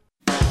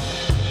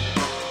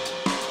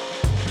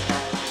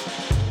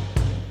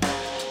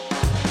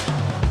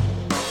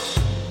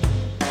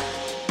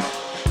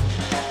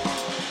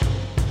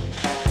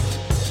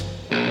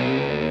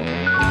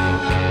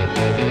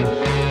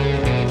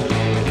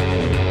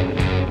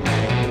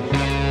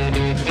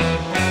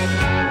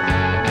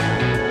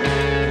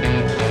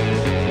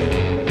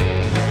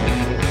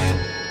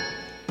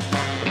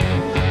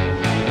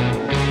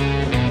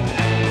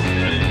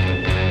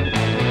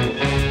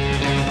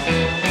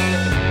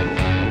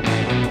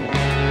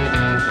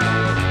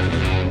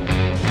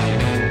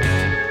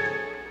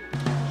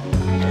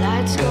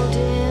 Lights go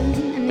dim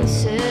in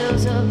these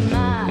cells of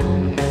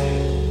mine.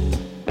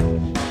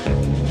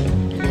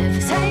 Live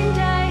the same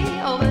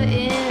day over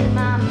in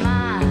my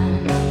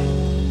mind.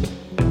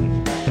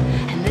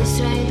 And this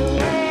ain't the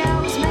way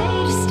I was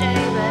made to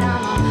stay, but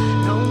I'm a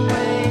long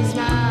ways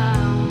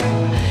now.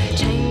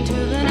 Chained to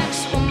the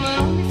next one, but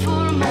only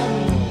for a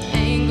moment.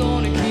 Ain't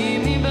gonna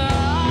keep me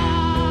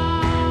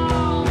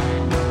bound.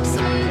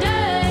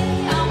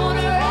 Someday I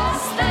wanna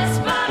rest this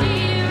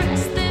body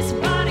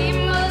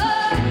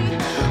mud.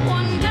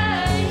 One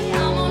day I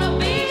wanna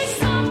be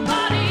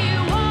somebody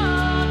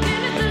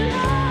walking at the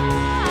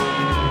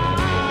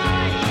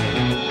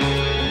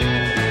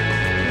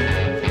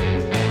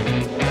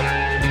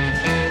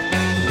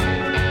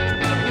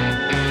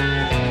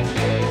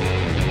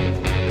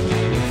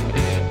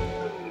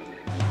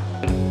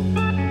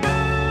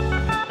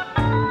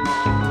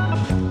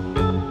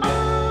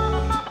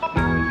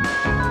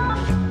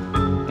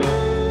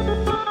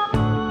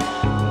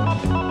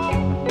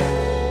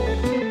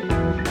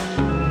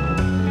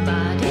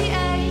body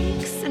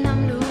aches and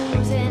I'm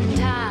losing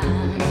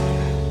time.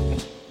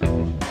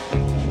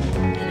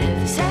 I live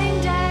the same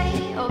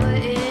day over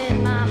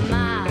in my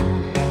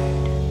mind.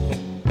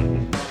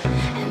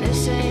 And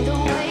this ain't the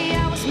way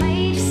I was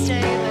made to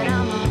stay, but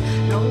I'm a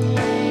long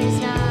ways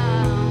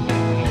now.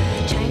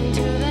 Chained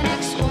to the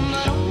next one,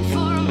 but only for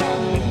a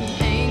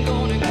moment. Ain't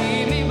gonna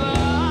keep me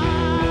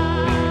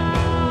bound.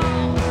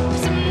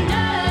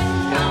 Someday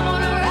I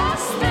wanna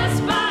rest this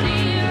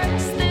body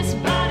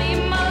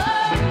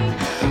mud.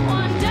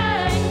 One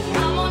day I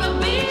wanna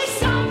be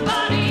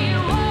somebody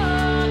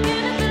walking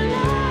at the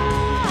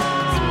light.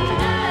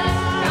 Someday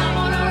I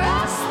wanna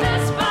rest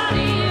this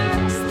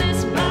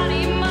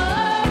body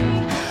mud.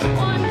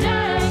 One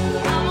day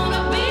I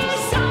wanna be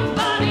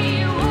somebody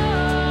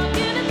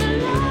walking at the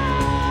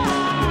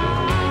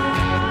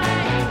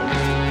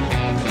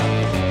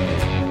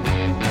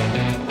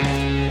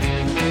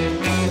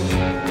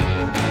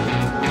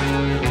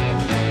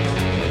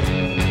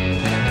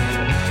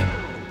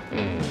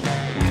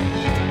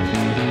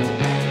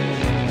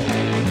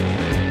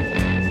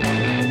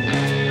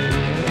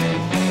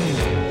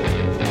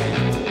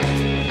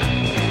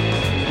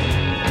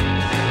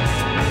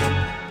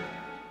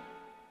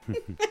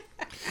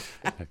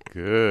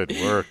Good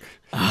work.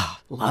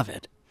 Love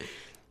it.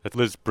 That's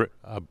Liz,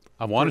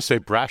 I want to say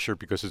Brasher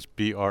because it's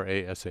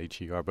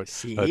Brasher, but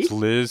See? it's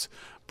Liz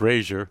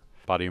Brazier,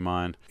 Body of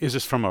Mine. Is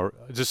this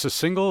a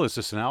single? Is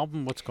this an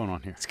album? What's going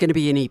on here? It's going to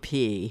be an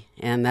EP,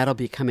 and that'll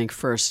be coming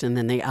first, and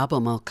then the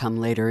album will come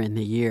later in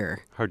the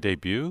year. Her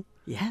debut?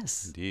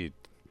 Yes. Indeed.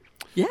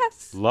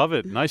 Yes. Love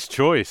it. Nice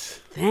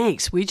choice.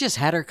 Thanks. We just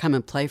had her come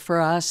and play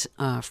for us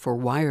for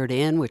Wired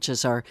In, which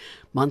is our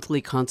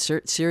monthly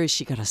concert series.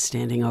 She got a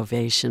standing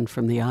ovation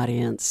from the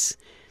audience.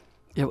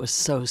 It was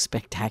so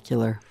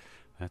spectacular.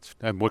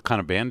 And what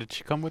kind of band did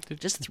she come with?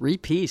 Just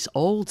 3-piece,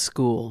 old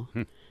school.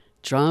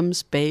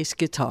 Drums, bass,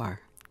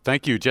 guitar.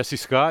 Thank you, Jesse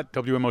Scott,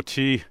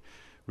 WMOT,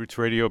 Roots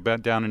Radio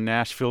down in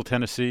Nashville,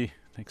 Tennessee.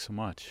 Thanks so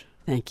much.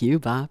 Thank you,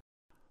 Bob.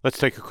 Let's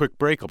take a quick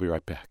break. I'll be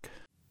right back.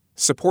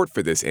 Support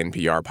for this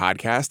NPR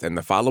podcast and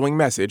the following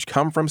message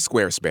come from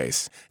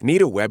Squarespace.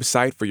 Need a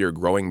website for your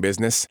growing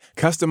business?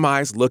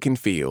 Customized look and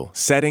feel,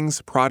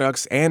 settings,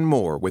 products, and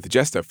more with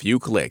just a few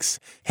clicks.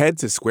 Head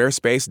to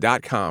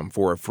squarespace.com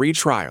for a free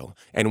trial,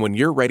 and when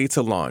you're ready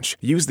to launch,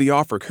 use the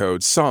offer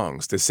code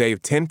SONGS to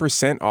save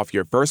 10% off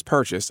your first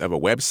purchase of a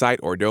website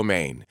or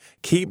domain.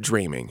 Keep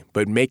dreaming,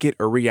 but make it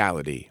a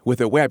reality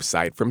with a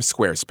website from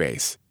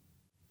Squarespace.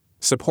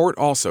 Support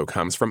also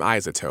comes from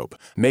Isotope,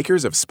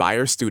 makers of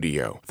Spire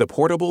Studio, the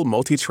portable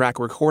multi-track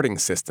recording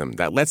system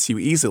that lets you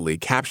easily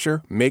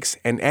capture, mix,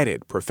 and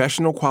edit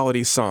professional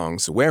quality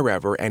songs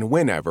wherever and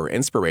whenever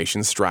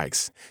inspiration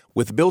strikes.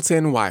 With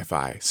built-in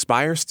Wi-Fi,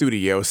 Spire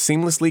Studio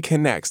seamlessly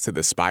connects to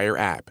the Spire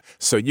app,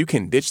 so you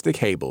can ditch the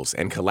cables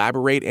and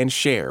collaborate and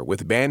share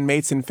with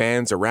bandmates and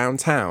fans around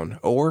town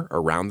or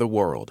around the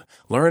world.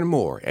 Learn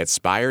more at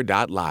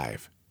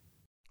spire.live.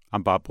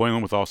 I'm Bob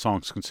Boylan with All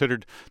Songs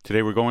Considered.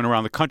 Today we're going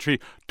around the country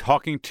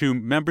talking to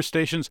member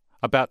stations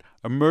about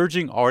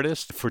emerging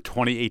artists for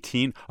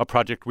 2018, a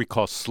project we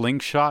call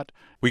Slingshot.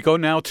 We go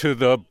now to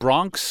the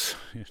Bronx,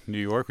 New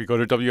York. We go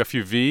to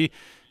WFUV,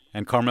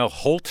 and Carmel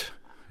Holt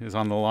is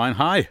on the line.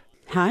 Hi.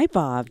 Hi,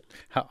 Bob.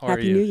 How are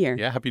Happy you? New Year.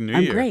 Yeah, Happy New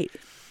I'm Year. great.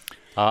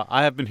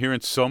 I have been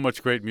hearing so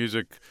much great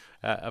music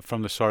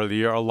from the start of the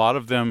year, a lot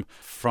of them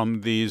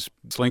from these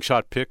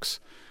Slingshot picks.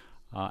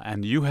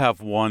 And you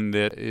have one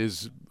that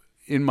is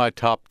in my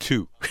top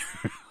 2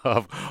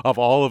 of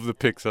all of the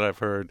picks that I've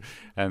heard.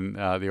 And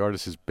the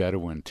artist is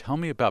Bedouin. Tell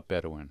me about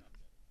Bedouin.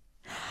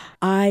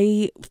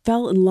 I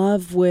fell in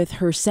love with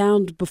her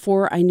sound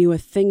before I knew a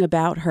thing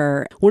about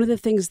her. One of the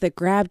things that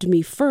grabbed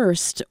me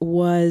first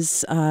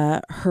was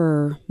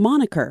her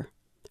moniker.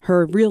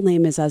 Her real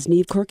name is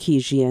Asniv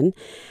Korkesian,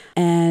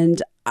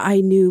 and I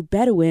knew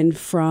Bedouin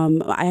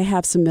from, I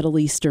have some Middle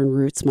Eastern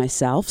roots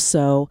myself,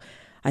 so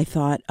I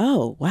thought,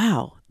 oh,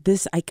 wow,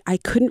 this I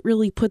couldn't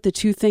really put the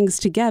two things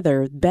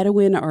together.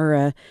 Bedouin are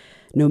a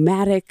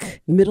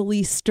nomadic Middle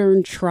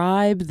Eastern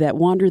tribe that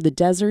wander the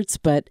deserts,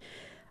 but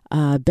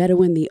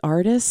Bedouin, the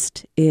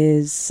artist,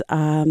 is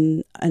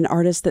an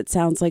artist that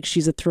sounds like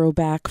she's a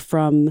throwback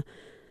from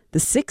the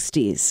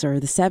 60s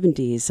or the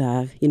 70s,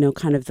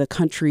 kind of the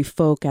country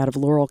folk out of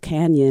Laurel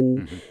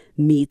Canyon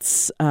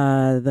meets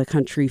the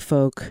country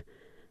folk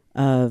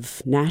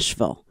of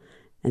Nashville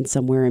and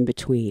somewhere in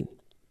between.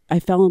 I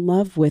fell in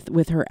love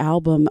with her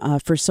album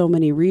for so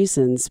many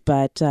reasons,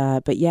 but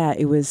yeah,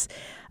 it was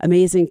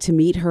amazing to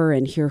meet her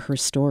and hear her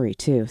story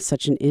too.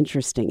 Such an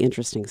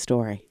interesting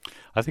story.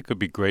 I think it would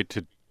be great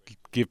to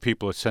give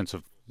people a sense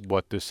of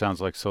what this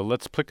sounds like. So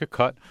let's pick a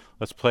cut,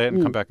 let's play it,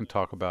 and come back and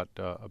talk about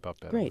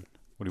Bedouin. Great.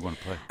 What do you want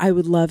to play? I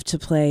would love to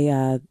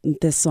play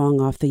this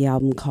song off the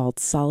album called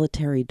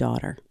Solitary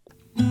Daughter.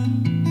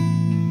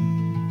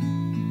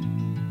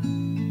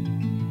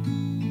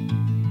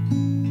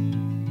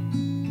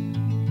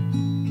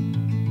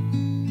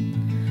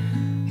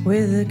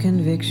 With the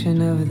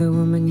conviction of the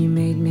woman you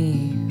made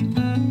me,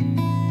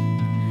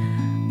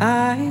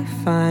 I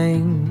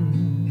find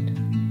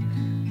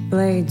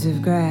blades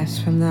of grass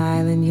from the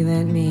island you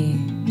lent me.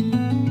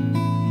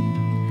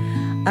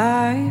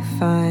 I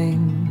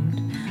find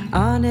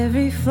on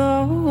every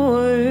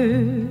floor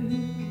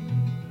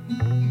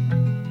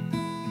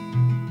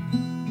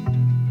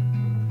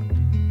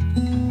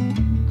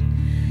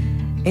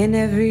in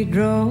every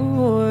drawer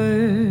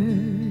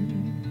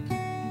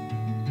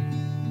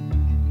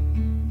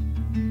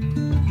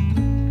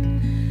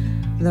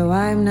though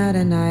I'm not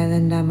an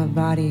island, I'm a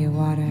body of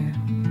water.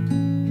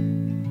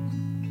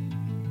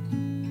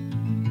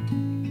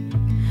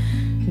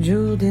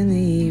 Jeweled in the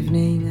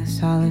evening, a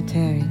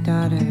solitary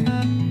daughter.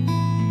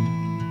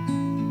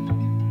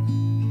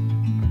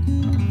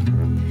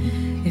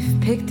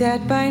 If picked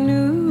at by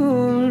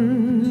noon,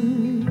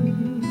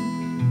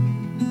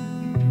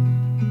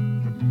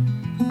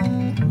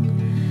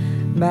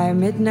 by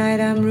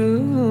midnight I'm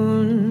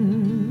ruined.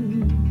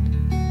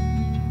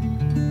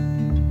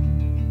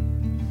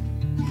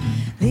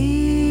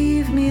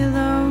 Leave me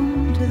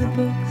alone to the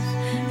books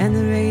and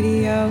the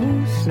radio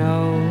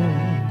snow.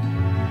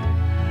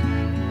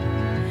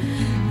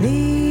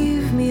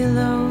 Leave me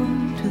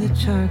alone to the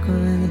charcoal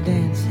and the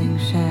dancing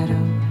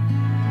shadow.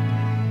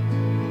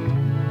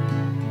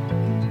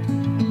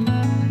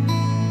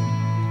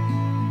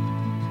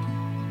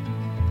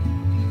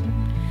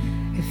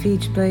 If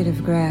each blade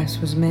of grass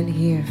was meant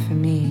here for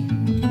me,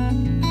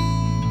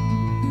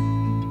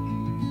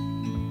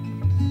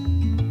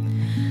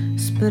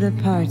 split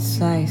apart,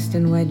 sliced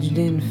and wedged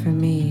in for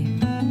me,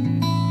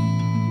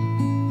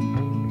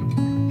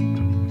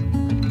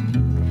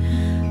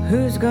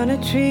 who's gonna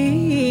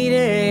treat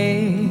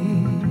it?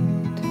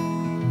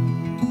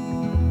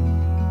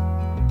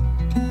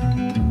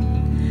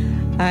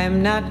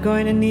 I'm not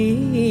going to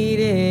need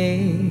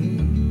it.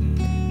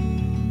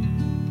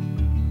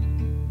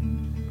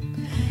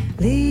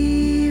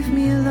 Leave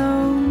me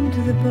alone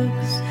to the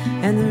books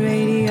and the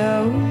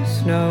radio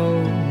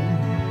snow.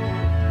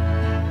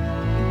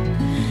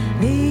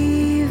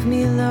 Leave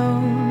me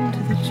alone to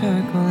the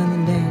charcoal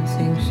and the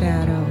dancing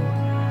shadow.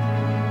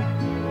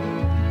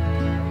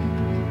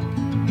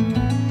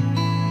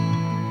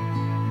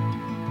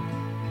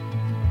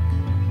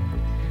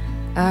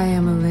 I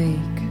am a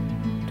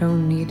lake,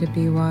 don't need to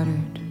be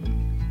watered.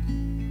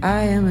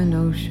 I am an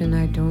ocean,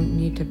 I don't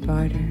need to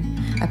barter.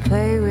 I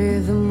play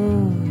with the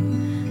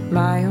moon,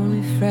 my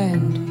only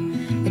friend.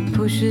 It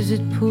pushes,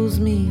 it pulls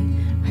me,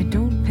 I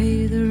don't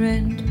pay the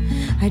rent.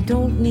 I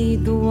don't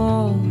need the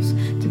walls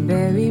to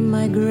bury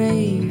my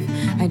grave.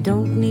 I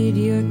don't need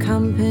your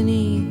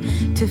company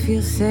to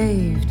feel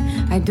saved.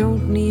 I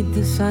don't need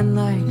the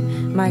sunlight,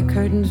 my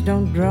curtains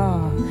don't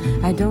draw.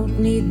 I don't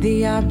need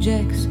the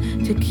objects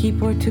to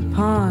keep or to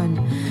pawn.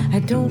 I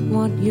don't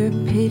want your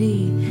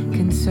pity,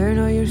 concern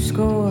or your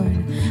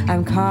scorn.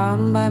 I'm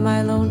calm by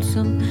my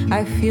lonesome,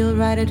 I feel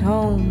right at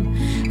home.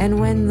 And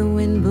when the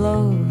wind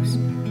blows,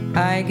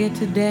 I get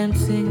to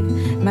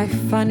dancing. My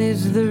fun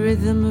is the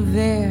rhythm of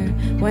air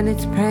when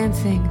it's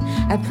prancing.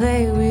 I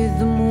play with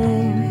the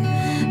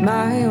moon,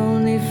 my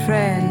only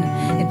friend.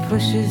 It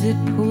pushes, it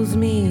pulls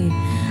me,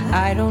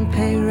 I don't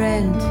pay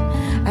rent.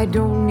 I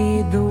don't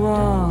need the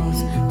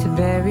walls to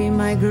bury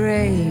my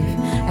grave.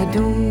 I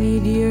don't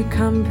need your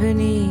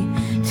company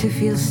to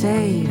feel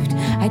saved.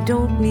 I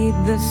don't need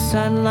the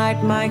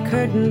sunlight, my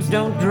curtains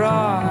don't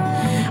draw.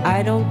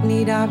 I don't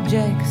need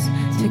objects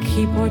to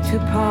keep or to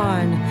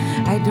pawn.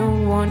 I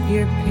don't want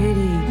your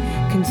pity,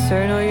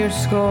 concern, or your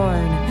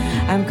scorn.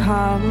 I'm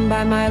calm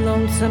by my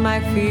lonesome, I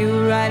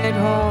feel right at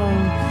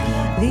home.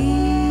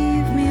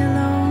 Leave me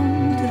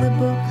alone to the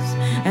books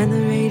and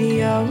the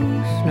radio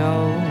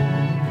snow.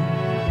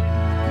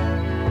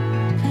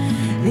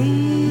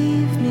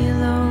 Leave me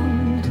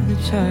alone to the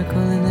charcoal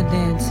and the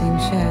dancing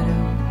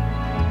shadow.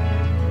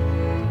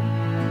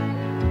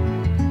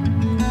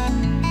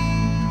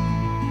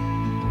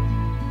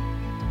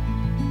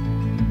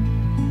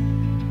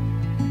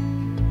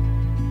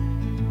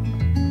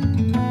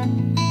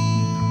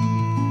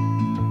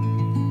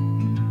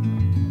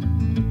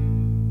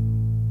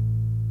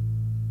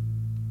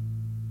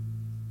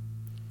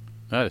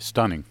 That is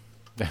stunning.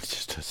 That's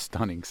just a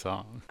stunning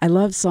song. I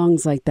love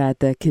songs like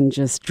that can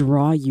just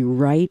draw you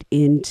right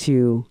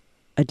into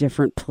a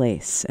different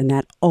place. And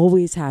that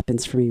always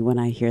happens for me when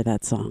I hear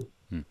that song.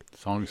 The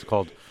song is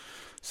called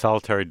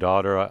Solitary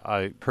Daughter.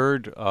 I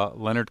heard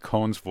Leonard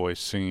Cohen's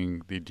voice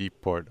singing the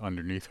deep part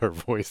underneath her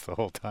voice the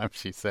whole time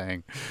she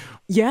sang.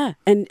 Yeah.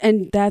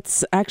 And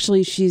that's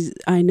actually,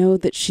 I know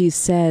that she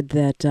said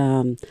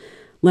that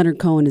Leonard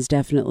Cohen is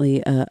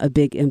definitely a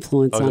big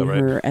influence on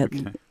her.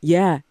 Okay.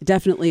 Yeah,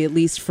 definitely, at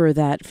least for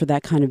that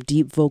kind of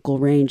deep vocal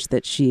range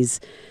that she's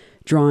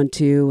drawn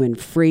to, and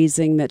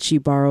phrasing that she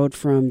borrowed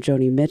from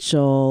Joni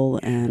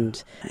Mitchell,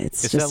 and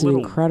it's just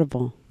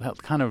incredible.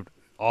 That kind of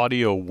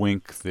audio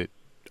wink that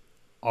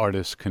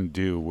artists can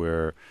do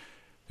where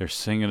they're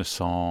singing a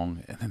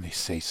song and then they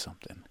say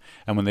something.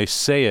 And when they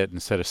say it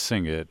instead of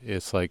sing it,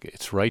 it's like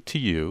it's right to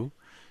you,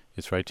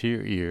 it's right to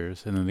your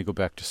ears, and then they go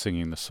back to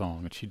singing the song.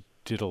 And she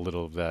did a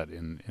little of that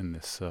in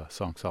this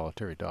song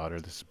Solitary Daughter.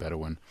 This is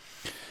Bedouin.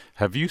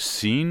 Have you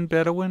seen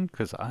Bedouin?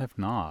 Because I have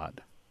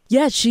not.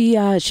 Yeah, she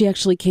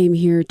actually came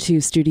here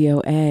to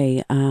Studio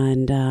A,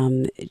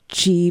 and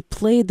she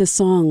played the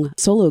song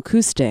solo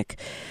acoustic,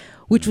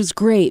 which was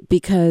great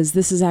because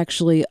this is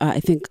actually, I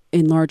think,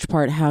 in large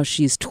part how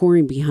she's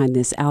touring behind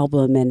this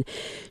album. And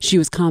she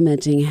was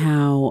commenting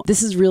how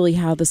this is really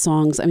how the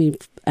songs,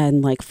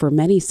 and like for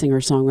many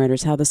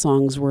singer-songwriters, how the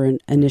songs were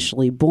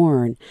initially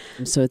born.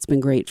 So it's been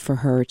great for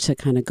her to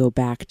kind of go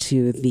back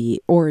to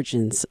the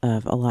origins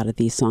of a lot of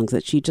these songs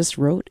that she just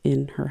wrote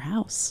in her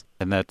house.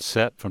 And that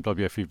set from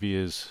WFUV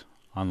is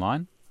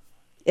online?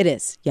 It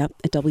is, yep,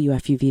 at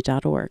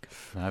WFUV.org.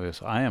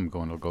 Fabulous. I am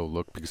going to go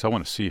look because I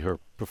want to see her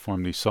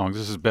perform these songs.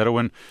 This is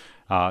Bedouin.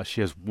 She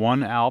has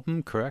one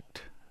album,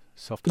 correct?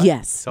 Self-titled?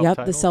 Yes, self-titled?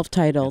 Yep, the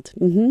self-titled.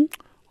 Yeah. Mm-hmm.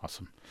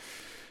 Awesome.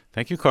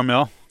 Thank you,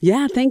 Carmel.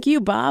 Yeah, thank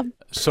you, Bob.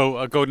 So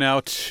I go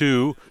now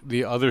to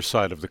the other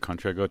side of the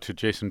country. I go to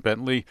Jason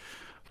Bentley,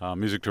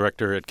 music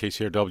director at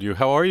KCRW.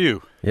 How are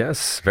you?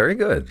 Yes, very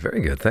good.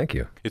 Very good. Thank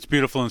you. It's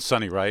beautiful and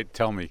sunny, right?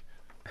 Tell me.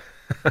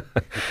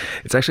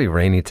 It's actually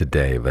rainy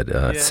today,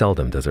 but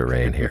seldom does it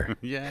rain here.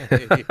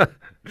 Yay.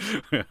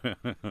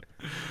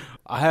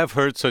 I have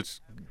heard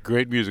such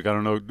great music. I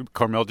don't know.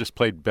 Carmel just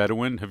played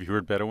Bedouin. Have you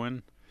heard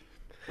Bedouin?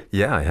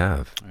 Yeah, I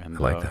have. And, I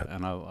like that.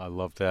 And I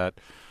love that.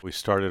 We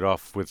started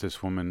off with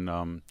this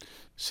woman,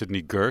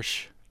 Sydney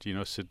Gersh. Do you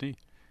know Sydney?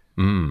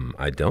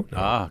 I don't know.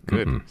 Ah,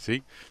 good. Mm-mm.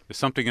 See, there's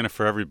something in it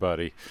for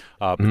everybody.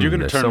 But you're going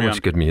to turn so me much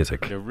on. Good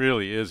music. There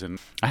really is. And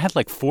I had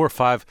like 4 or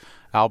 5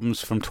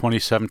 albums from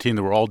 2017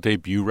 that were all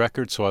debut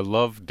records. So I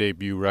love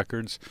debut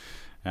records,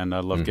 and I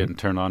love getting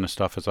turned on to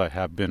stuff as I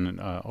have been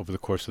over the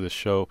course of this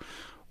show.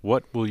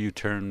 What will you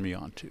turn me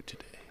on to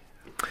today?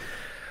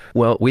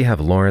 Well, we have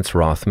Lawrence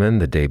Rothman,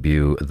 the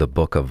debut, The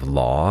Book of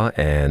Law,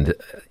 and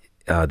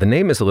the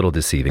name is a little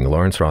deceiving.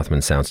 Lawrence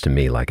Rothman sounds to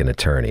me like an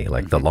attorney,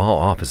 like the law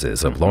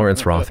offices of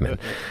Lawrence Rothman.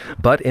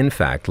 But in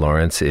fact,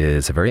 Lawrence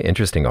is a very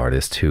interesting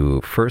artist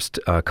who first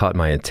caught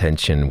my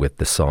attention with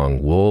the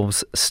song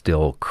Wolves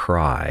Still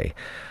Cry.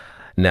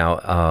 Now,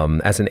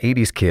 as an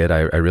 80s kid,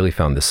 I really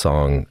found the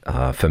song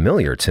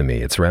familiar to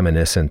me. It's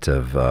reminiscent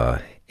of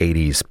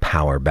 80s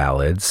power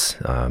ballads,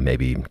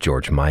 maybe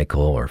George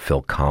Michael or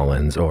Phil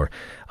Collins, or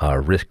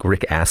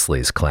Rick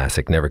Astley's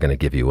classic "Never Gonna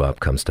Give You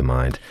Up" comes to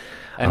mind.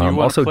 And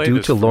also due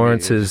to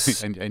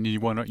Lawrence's, and you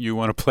want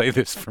to play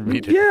this for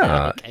me today.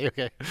 Yeah,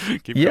 okay.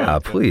 Keep yeah,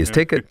 going. Please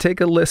take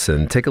a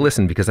listen. Take a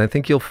listen because I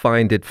think you'll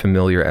find it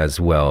familiar as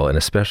well, and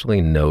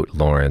especially note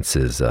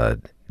Lawrence's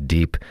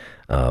deep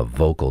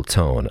vocal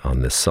tone on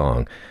this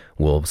song,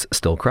 "Wolves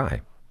Still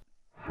Cry."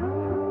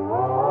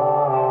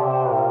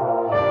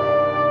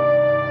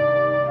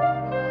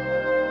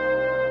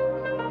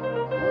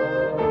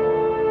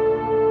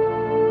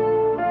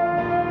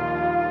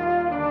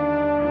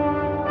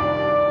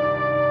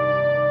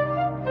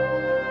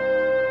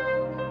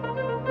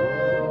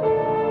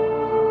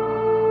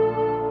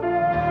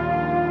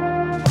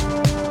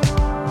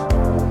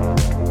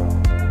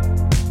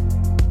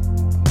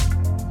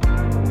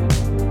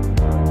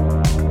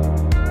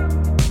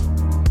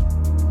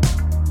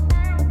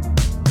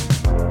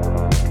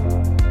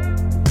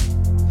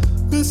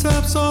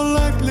 Mishaps are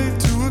likely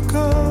to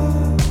occur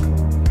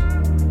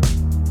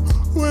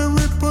when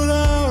we put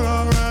out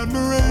our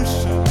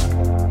admiration.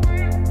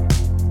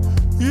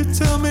 You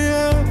tell me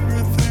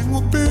everything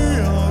will be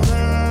alright.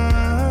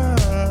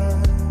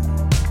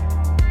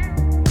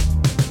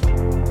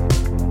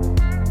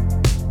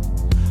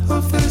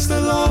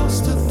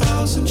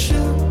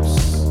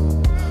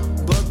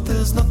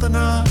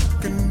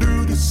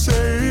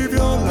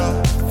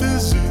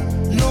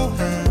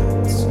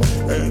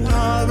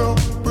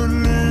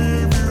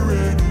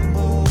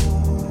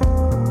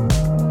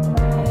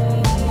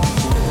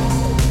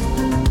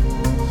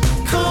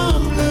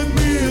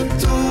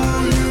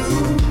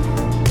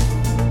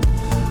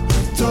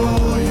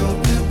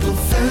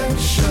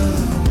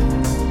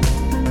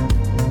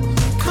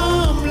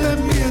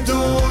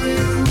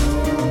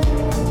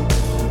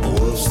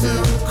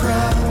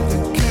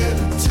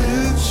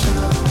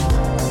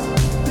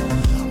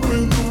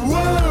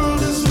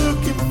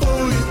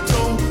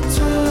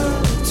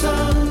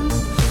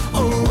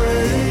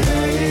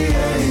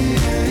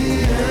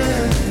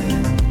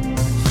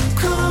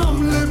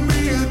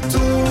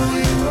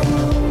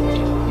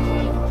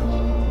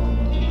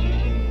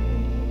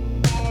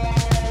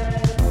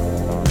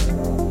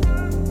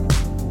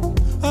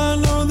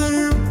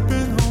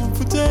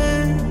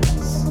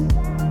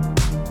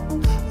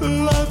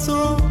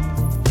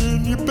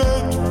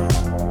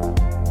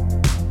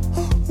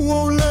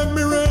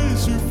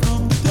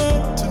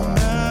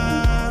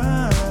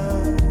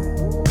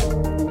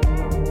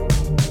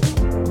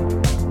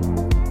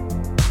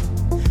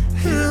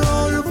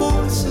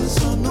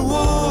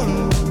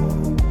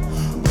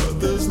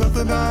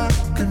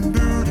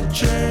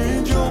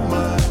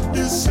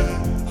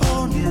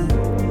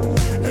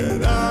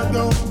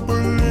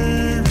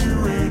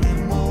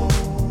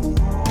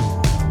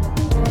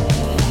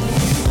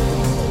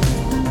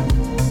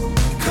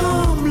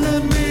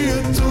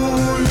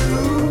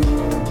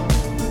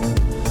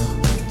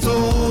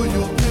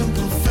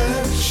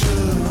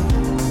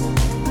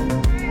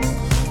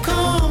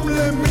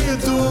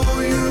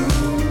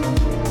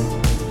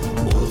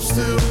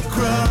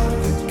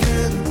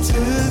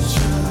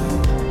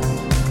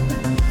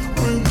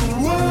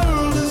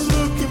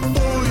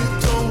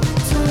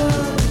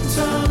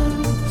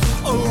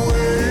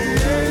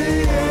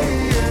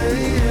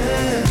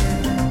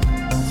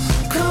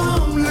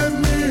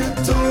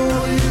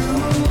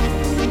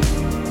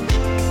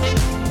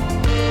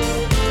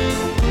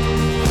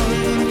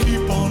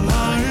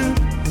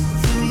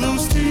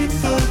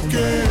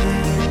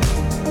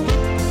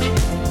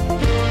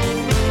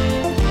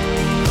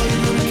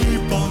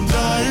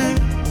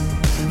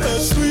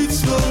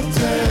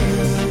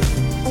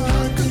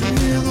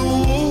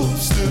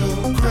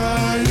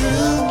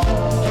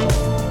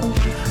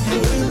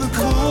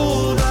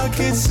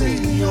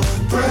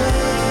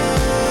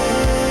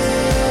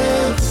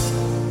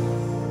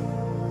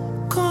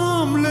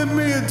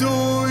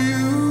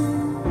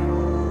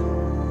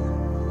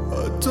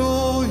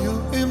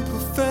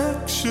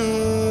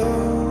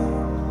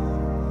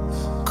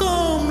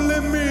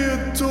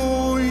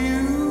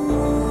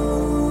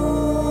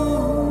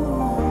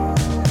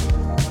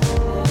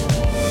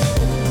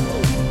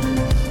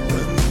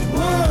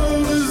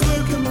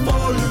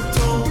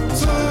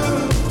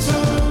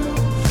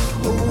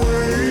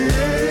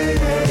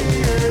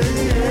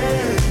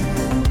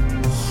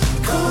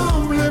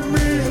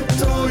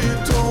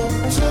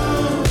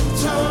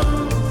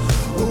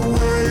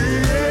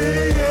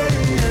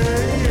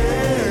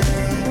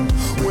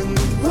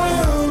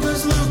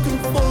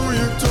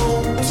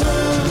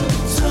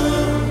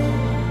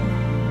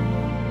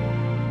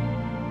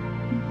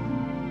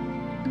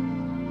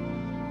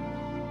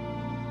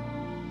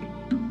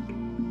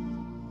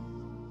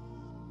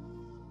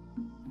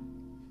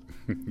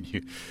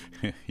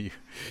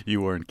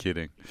 You weren't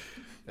kidding.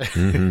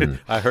 Mm-hmm.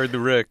 I heard the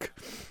Rick.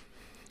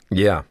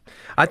 Yeah.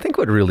 I think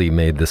what really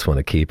made this one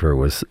a keeper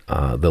was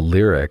the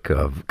lyric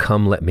of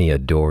 "Come, let me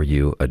adore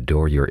you,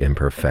 adore your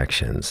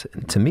imperfections."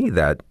 And to me,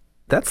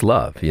 that's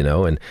love,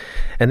 and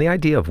the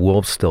idea of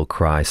wolves still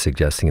cry,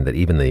 suggesting that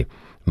even the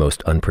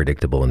most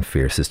unpredictable and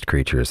fiercest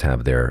creatures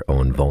have their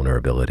own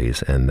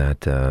vulnerabilities, and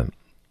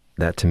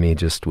that to me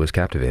just was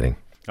captivating.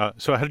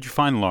 So how did you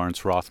find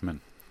Lawrence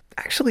Rothman?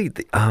 Actually,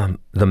 the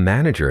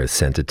manager has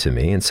sent it to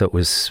me, and so it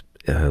was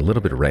a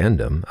little bit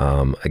random.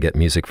 I get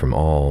music from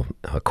all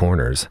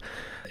corners,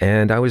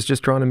 and I was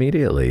just drawn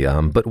immediately.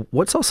 But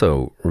what's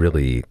also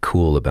really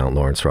cool about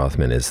Lawrence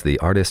Rothman is the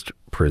artist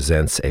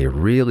presents a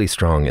really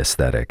strong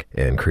aesthetic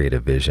and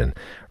creative vision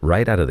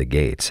right out of the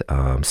gate.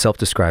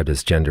 Self-described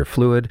as gender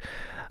fluid.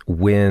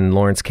 When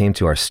Lawrence came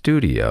to our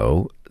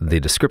studio,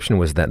 the description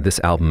was that this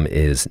album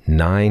is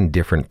 9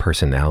 different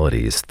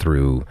personalities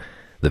through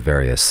the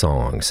various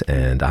songs.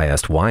 And I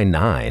asked, why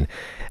 9?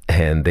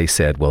 And they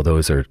said, well,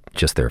 those are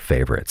just their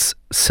favorites.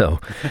 So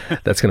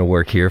that's going to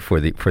work here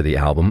for the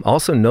album.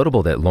 Also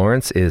notable that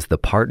Lawrence is the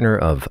partner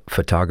of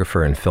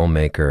photographer and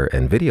filmmaker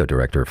and video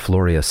director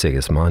Floria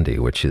Sigismondi,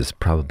 which is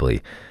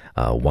probably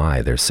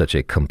why there's such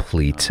a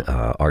complete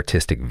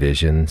artistic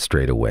vision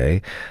straight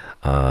away.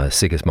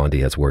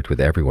 Sigismondi has worked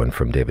with everyone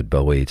from David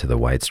Bowie to the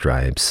White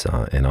Stripes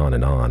and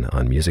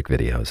on music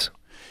videos.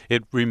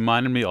 It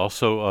reminded me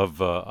also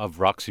of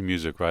Roxy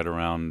Music right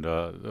around,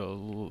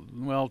 I'll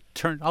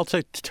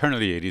say turn of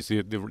the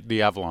 80s,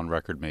 the Avalon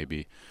record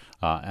maybe.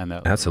 And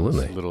that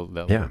Absolutely. little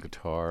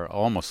guitar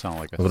almost sounded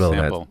like a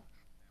sample.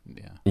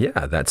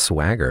 That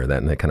swagger,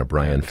 that kind of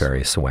Brian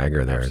Ferry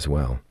swagger there as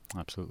well.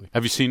 Absolutely.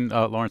 Have you seen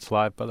Lawrence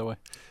live, by the way?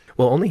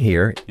 Well, only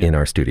here in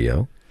our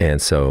studio.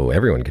 And so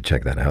everyone could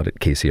check that out at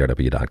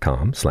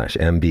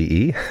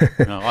kcrw.com/MBE.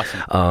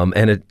 Awesome.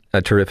 And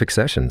a terrific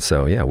session.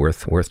 So, yeah,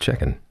 worth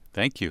checking.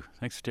 Thank you.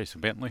 Thanks,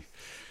 Jason Bentley.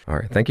 All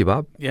right. Thank you,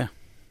 Bob. Yeah.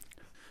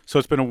 So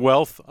it's been a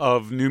wealth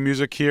of new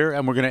music here,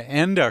 and we're going to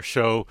end our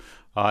show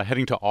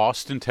heading to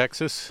Austin,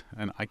 Texas.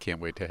 And I can't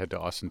wait to head to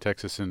Austin,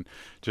 Texas in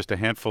just a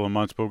handful of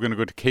months. But we're going to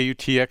go to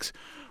KUTX.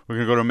 We're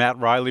going to go to Matt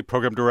Riley,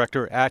 Program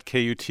Director at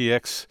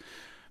KUTX.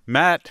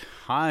 Matt,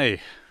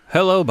 hi.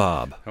 Hello,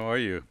 Bob. How are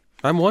you?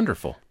 I'm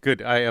wonderful.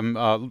 Good. I am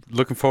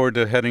looking forward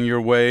to heading your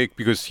way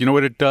because you know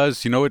what it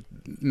does?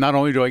 Not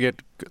only do I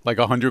get like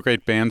 100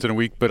 great bands in a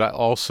week, but I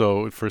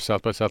also, for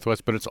South by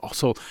Southwest, but it's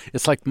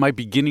like my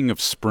beginning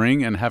of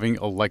spring and having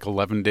like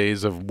 11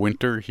 days of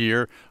winter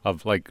here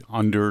of like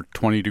under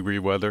 20-degree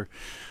weather.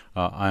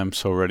 I'm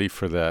so ready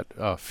for that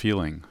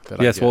feeling.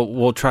 Yes,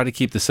 we'll try to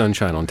keep the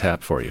sunshine on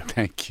tap for you.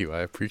 Thank you.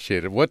 I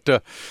appreciate it.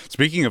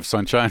 Speaking of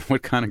sunshine,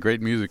 what kind of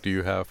great music do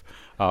you have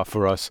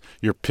for us?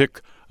 Your pick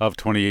of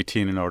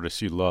 2018 and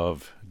artists you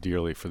love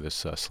dearly for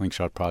this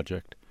Slingshot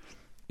project?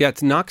 Yeah,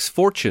 it's Knox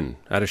Fortune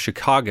out of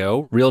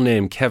Chicago, real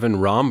name Kevin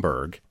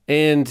Romberg.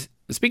 And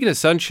speaking of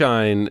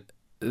sunshine,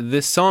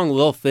 this song,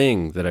 Little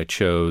Thing, that I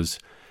chose,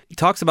 it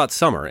talks about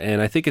summer.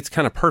 And I think it's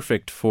kind of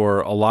perfect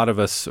for a lot of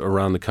us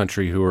around the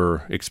country who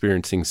are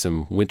experiencing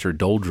some winter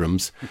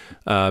doldrums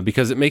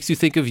because it makes you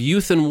think of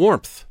youth and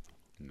warmth.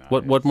 Nice.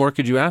 What more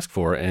could you ask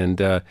for?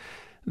 And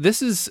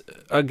this is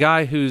a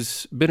guy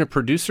who's been a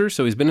producer,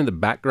 so he's been in the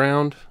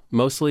background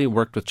mostly,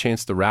 worked with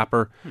Chance the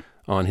Rapper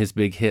on his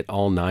big hit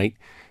All Night.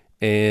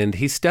 And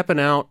he's stepping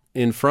out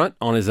in front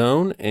on his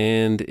own,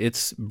 and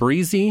it's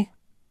breezy,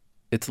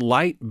 it's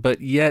light,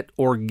 but yet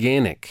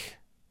organic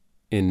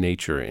in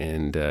nature.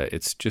 And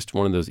it's just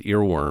one of those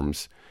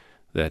earworms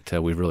that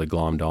we've really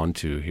glommed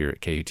onto here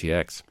at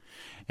KUTX.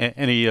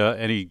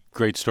 Any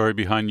great story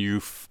behind you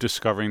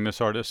discovering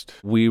this artist?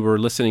 We were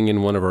listening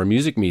in one of our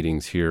music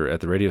meetings here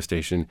at the radio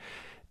station,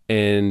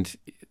 and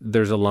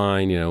there's a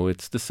line,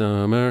 it's the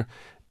summer.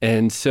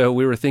 And so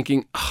we were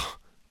thinking,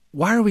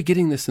 why are we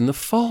getting this in the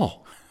fall?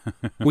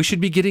 We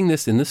should be getting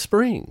this in the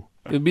spring.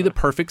 It would be the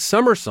perfect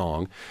summer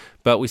song.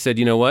 But we said,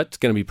 you know what? It's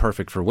going to be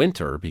perfect for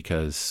winter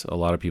because a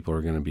lot of people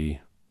are going to be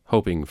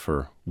hoping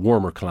for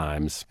warmer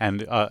climes.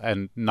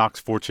 And Knox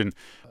Fortune,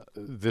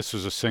 this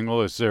was a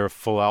single. Is there a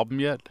full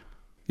album yet?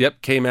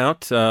 Yep, came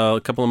out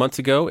a couple of months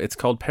ago. It's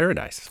called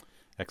Paradise.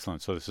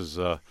 Excellent. So this is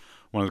one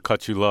of the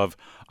cuts you love.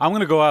 I'm going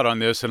to go out on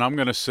this, and I'm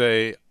going to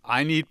say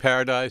I need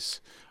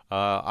Paradise.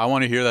 I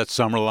want to hear that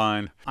summer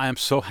line. I am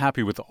so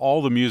happy with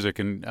all the music,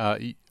 and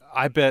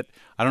I bet,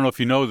 I don't know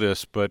if you know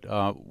this, but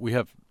we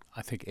have,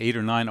 I think, 8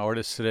 or 9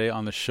 artists today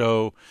on the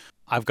show.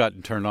 I've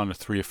gotten turned on to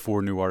 3 or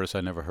 4 new artists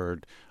I never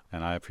heard,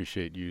 and I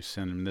appreciate you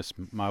sending this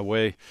my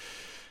way.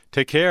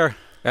 Take care.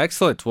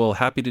 Excellent. Well,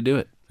 happy to do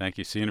it. Thank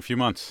you. See you in a few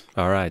months.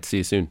 All right. See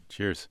you soon.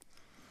 Cheers.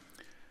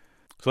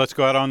 So let's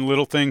go out on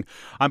Little Thing.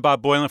 I'm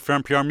Bob Boylan for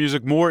NPR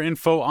Music. More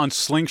info on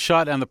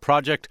Slingshot and the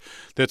project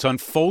that's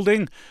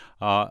unfolding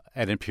at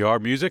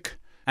NPR Music.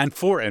 And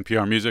for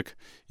NPR Music,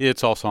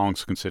 it's All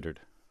Songs Considered.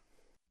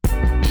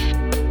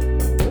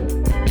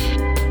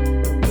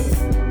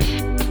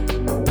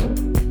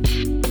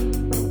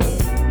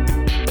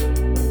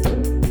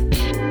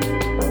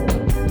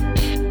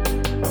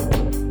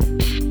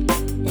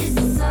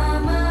 It's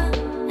summer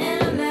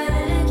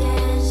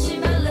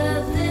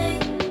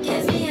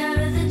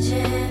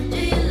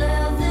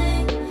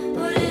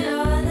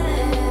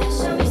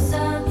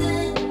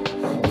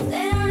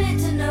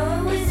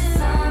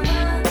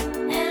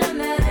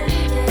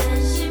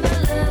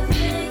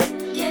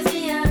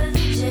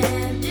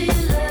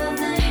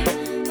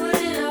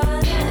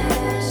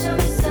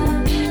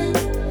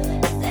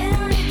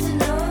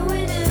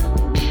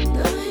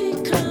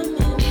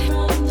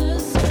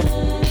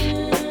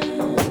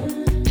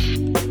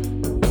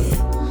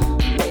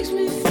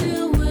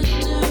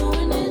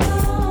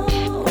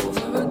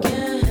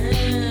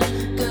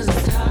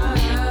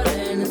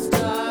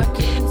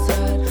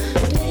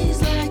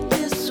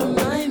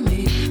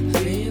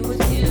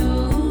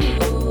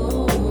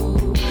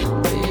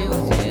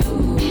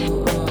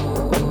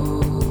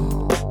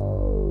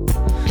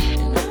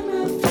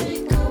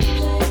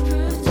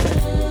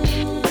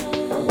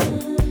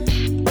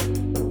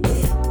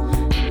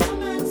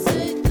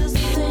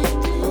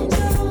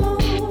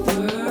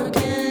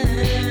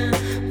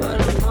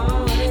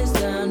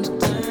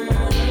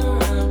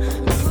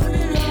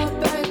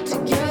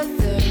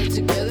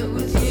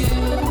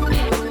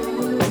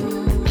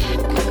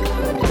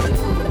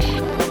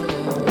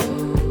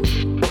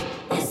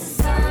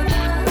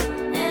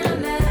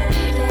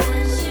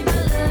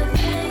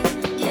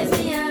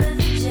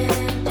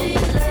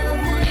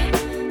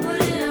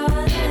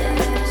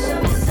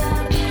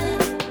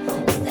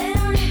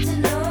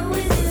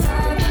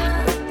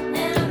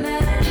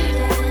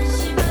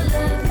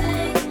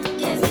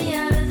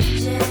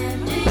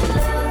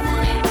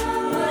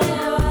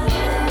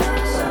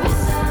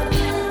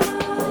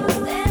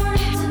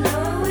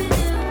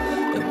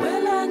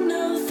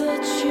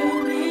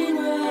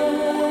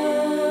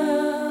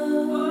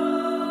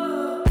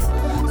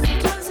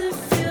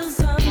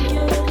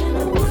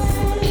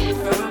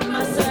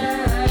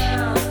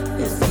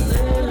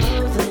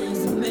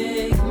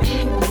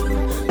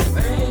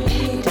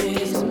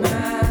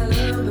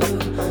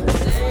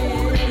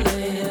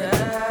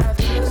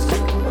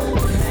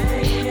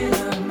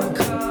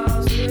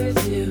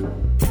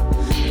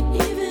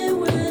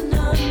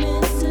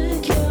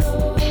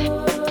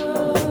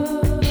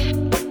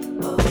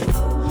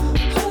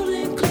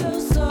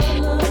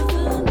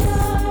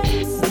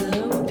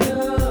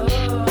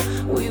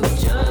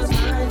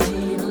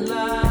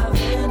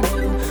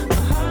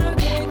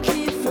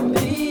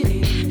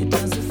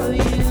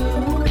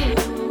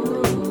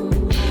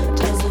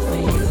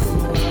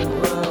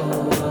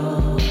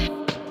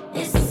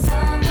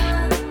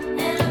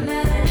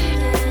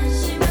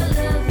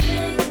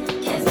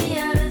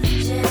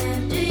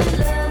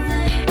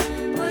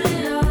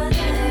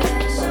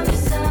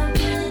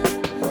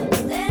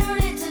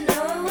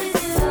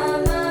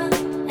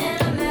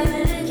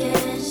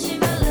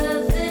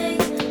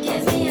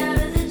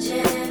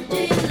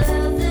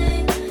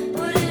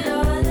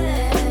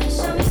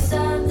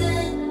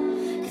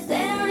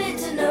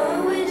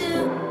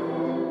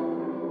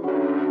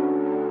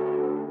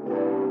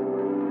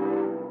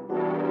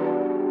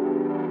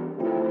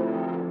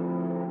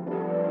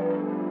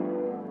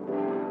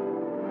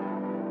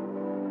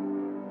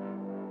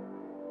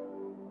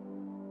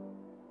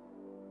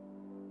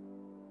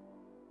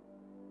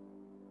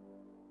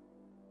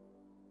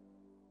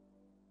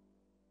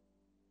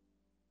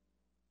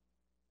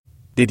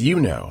Did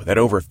you know that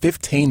over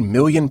 15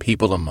 million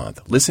people a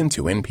month listen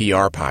to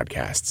NPR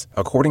podcasts,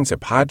 according to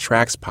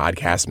Podtrac's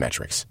podcast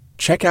metrics?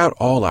 Check out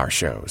all our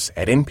shows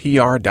at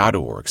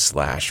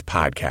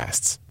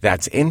npr.org/podcasts.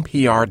 That's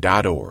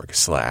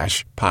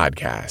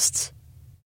npr.org/podcasts.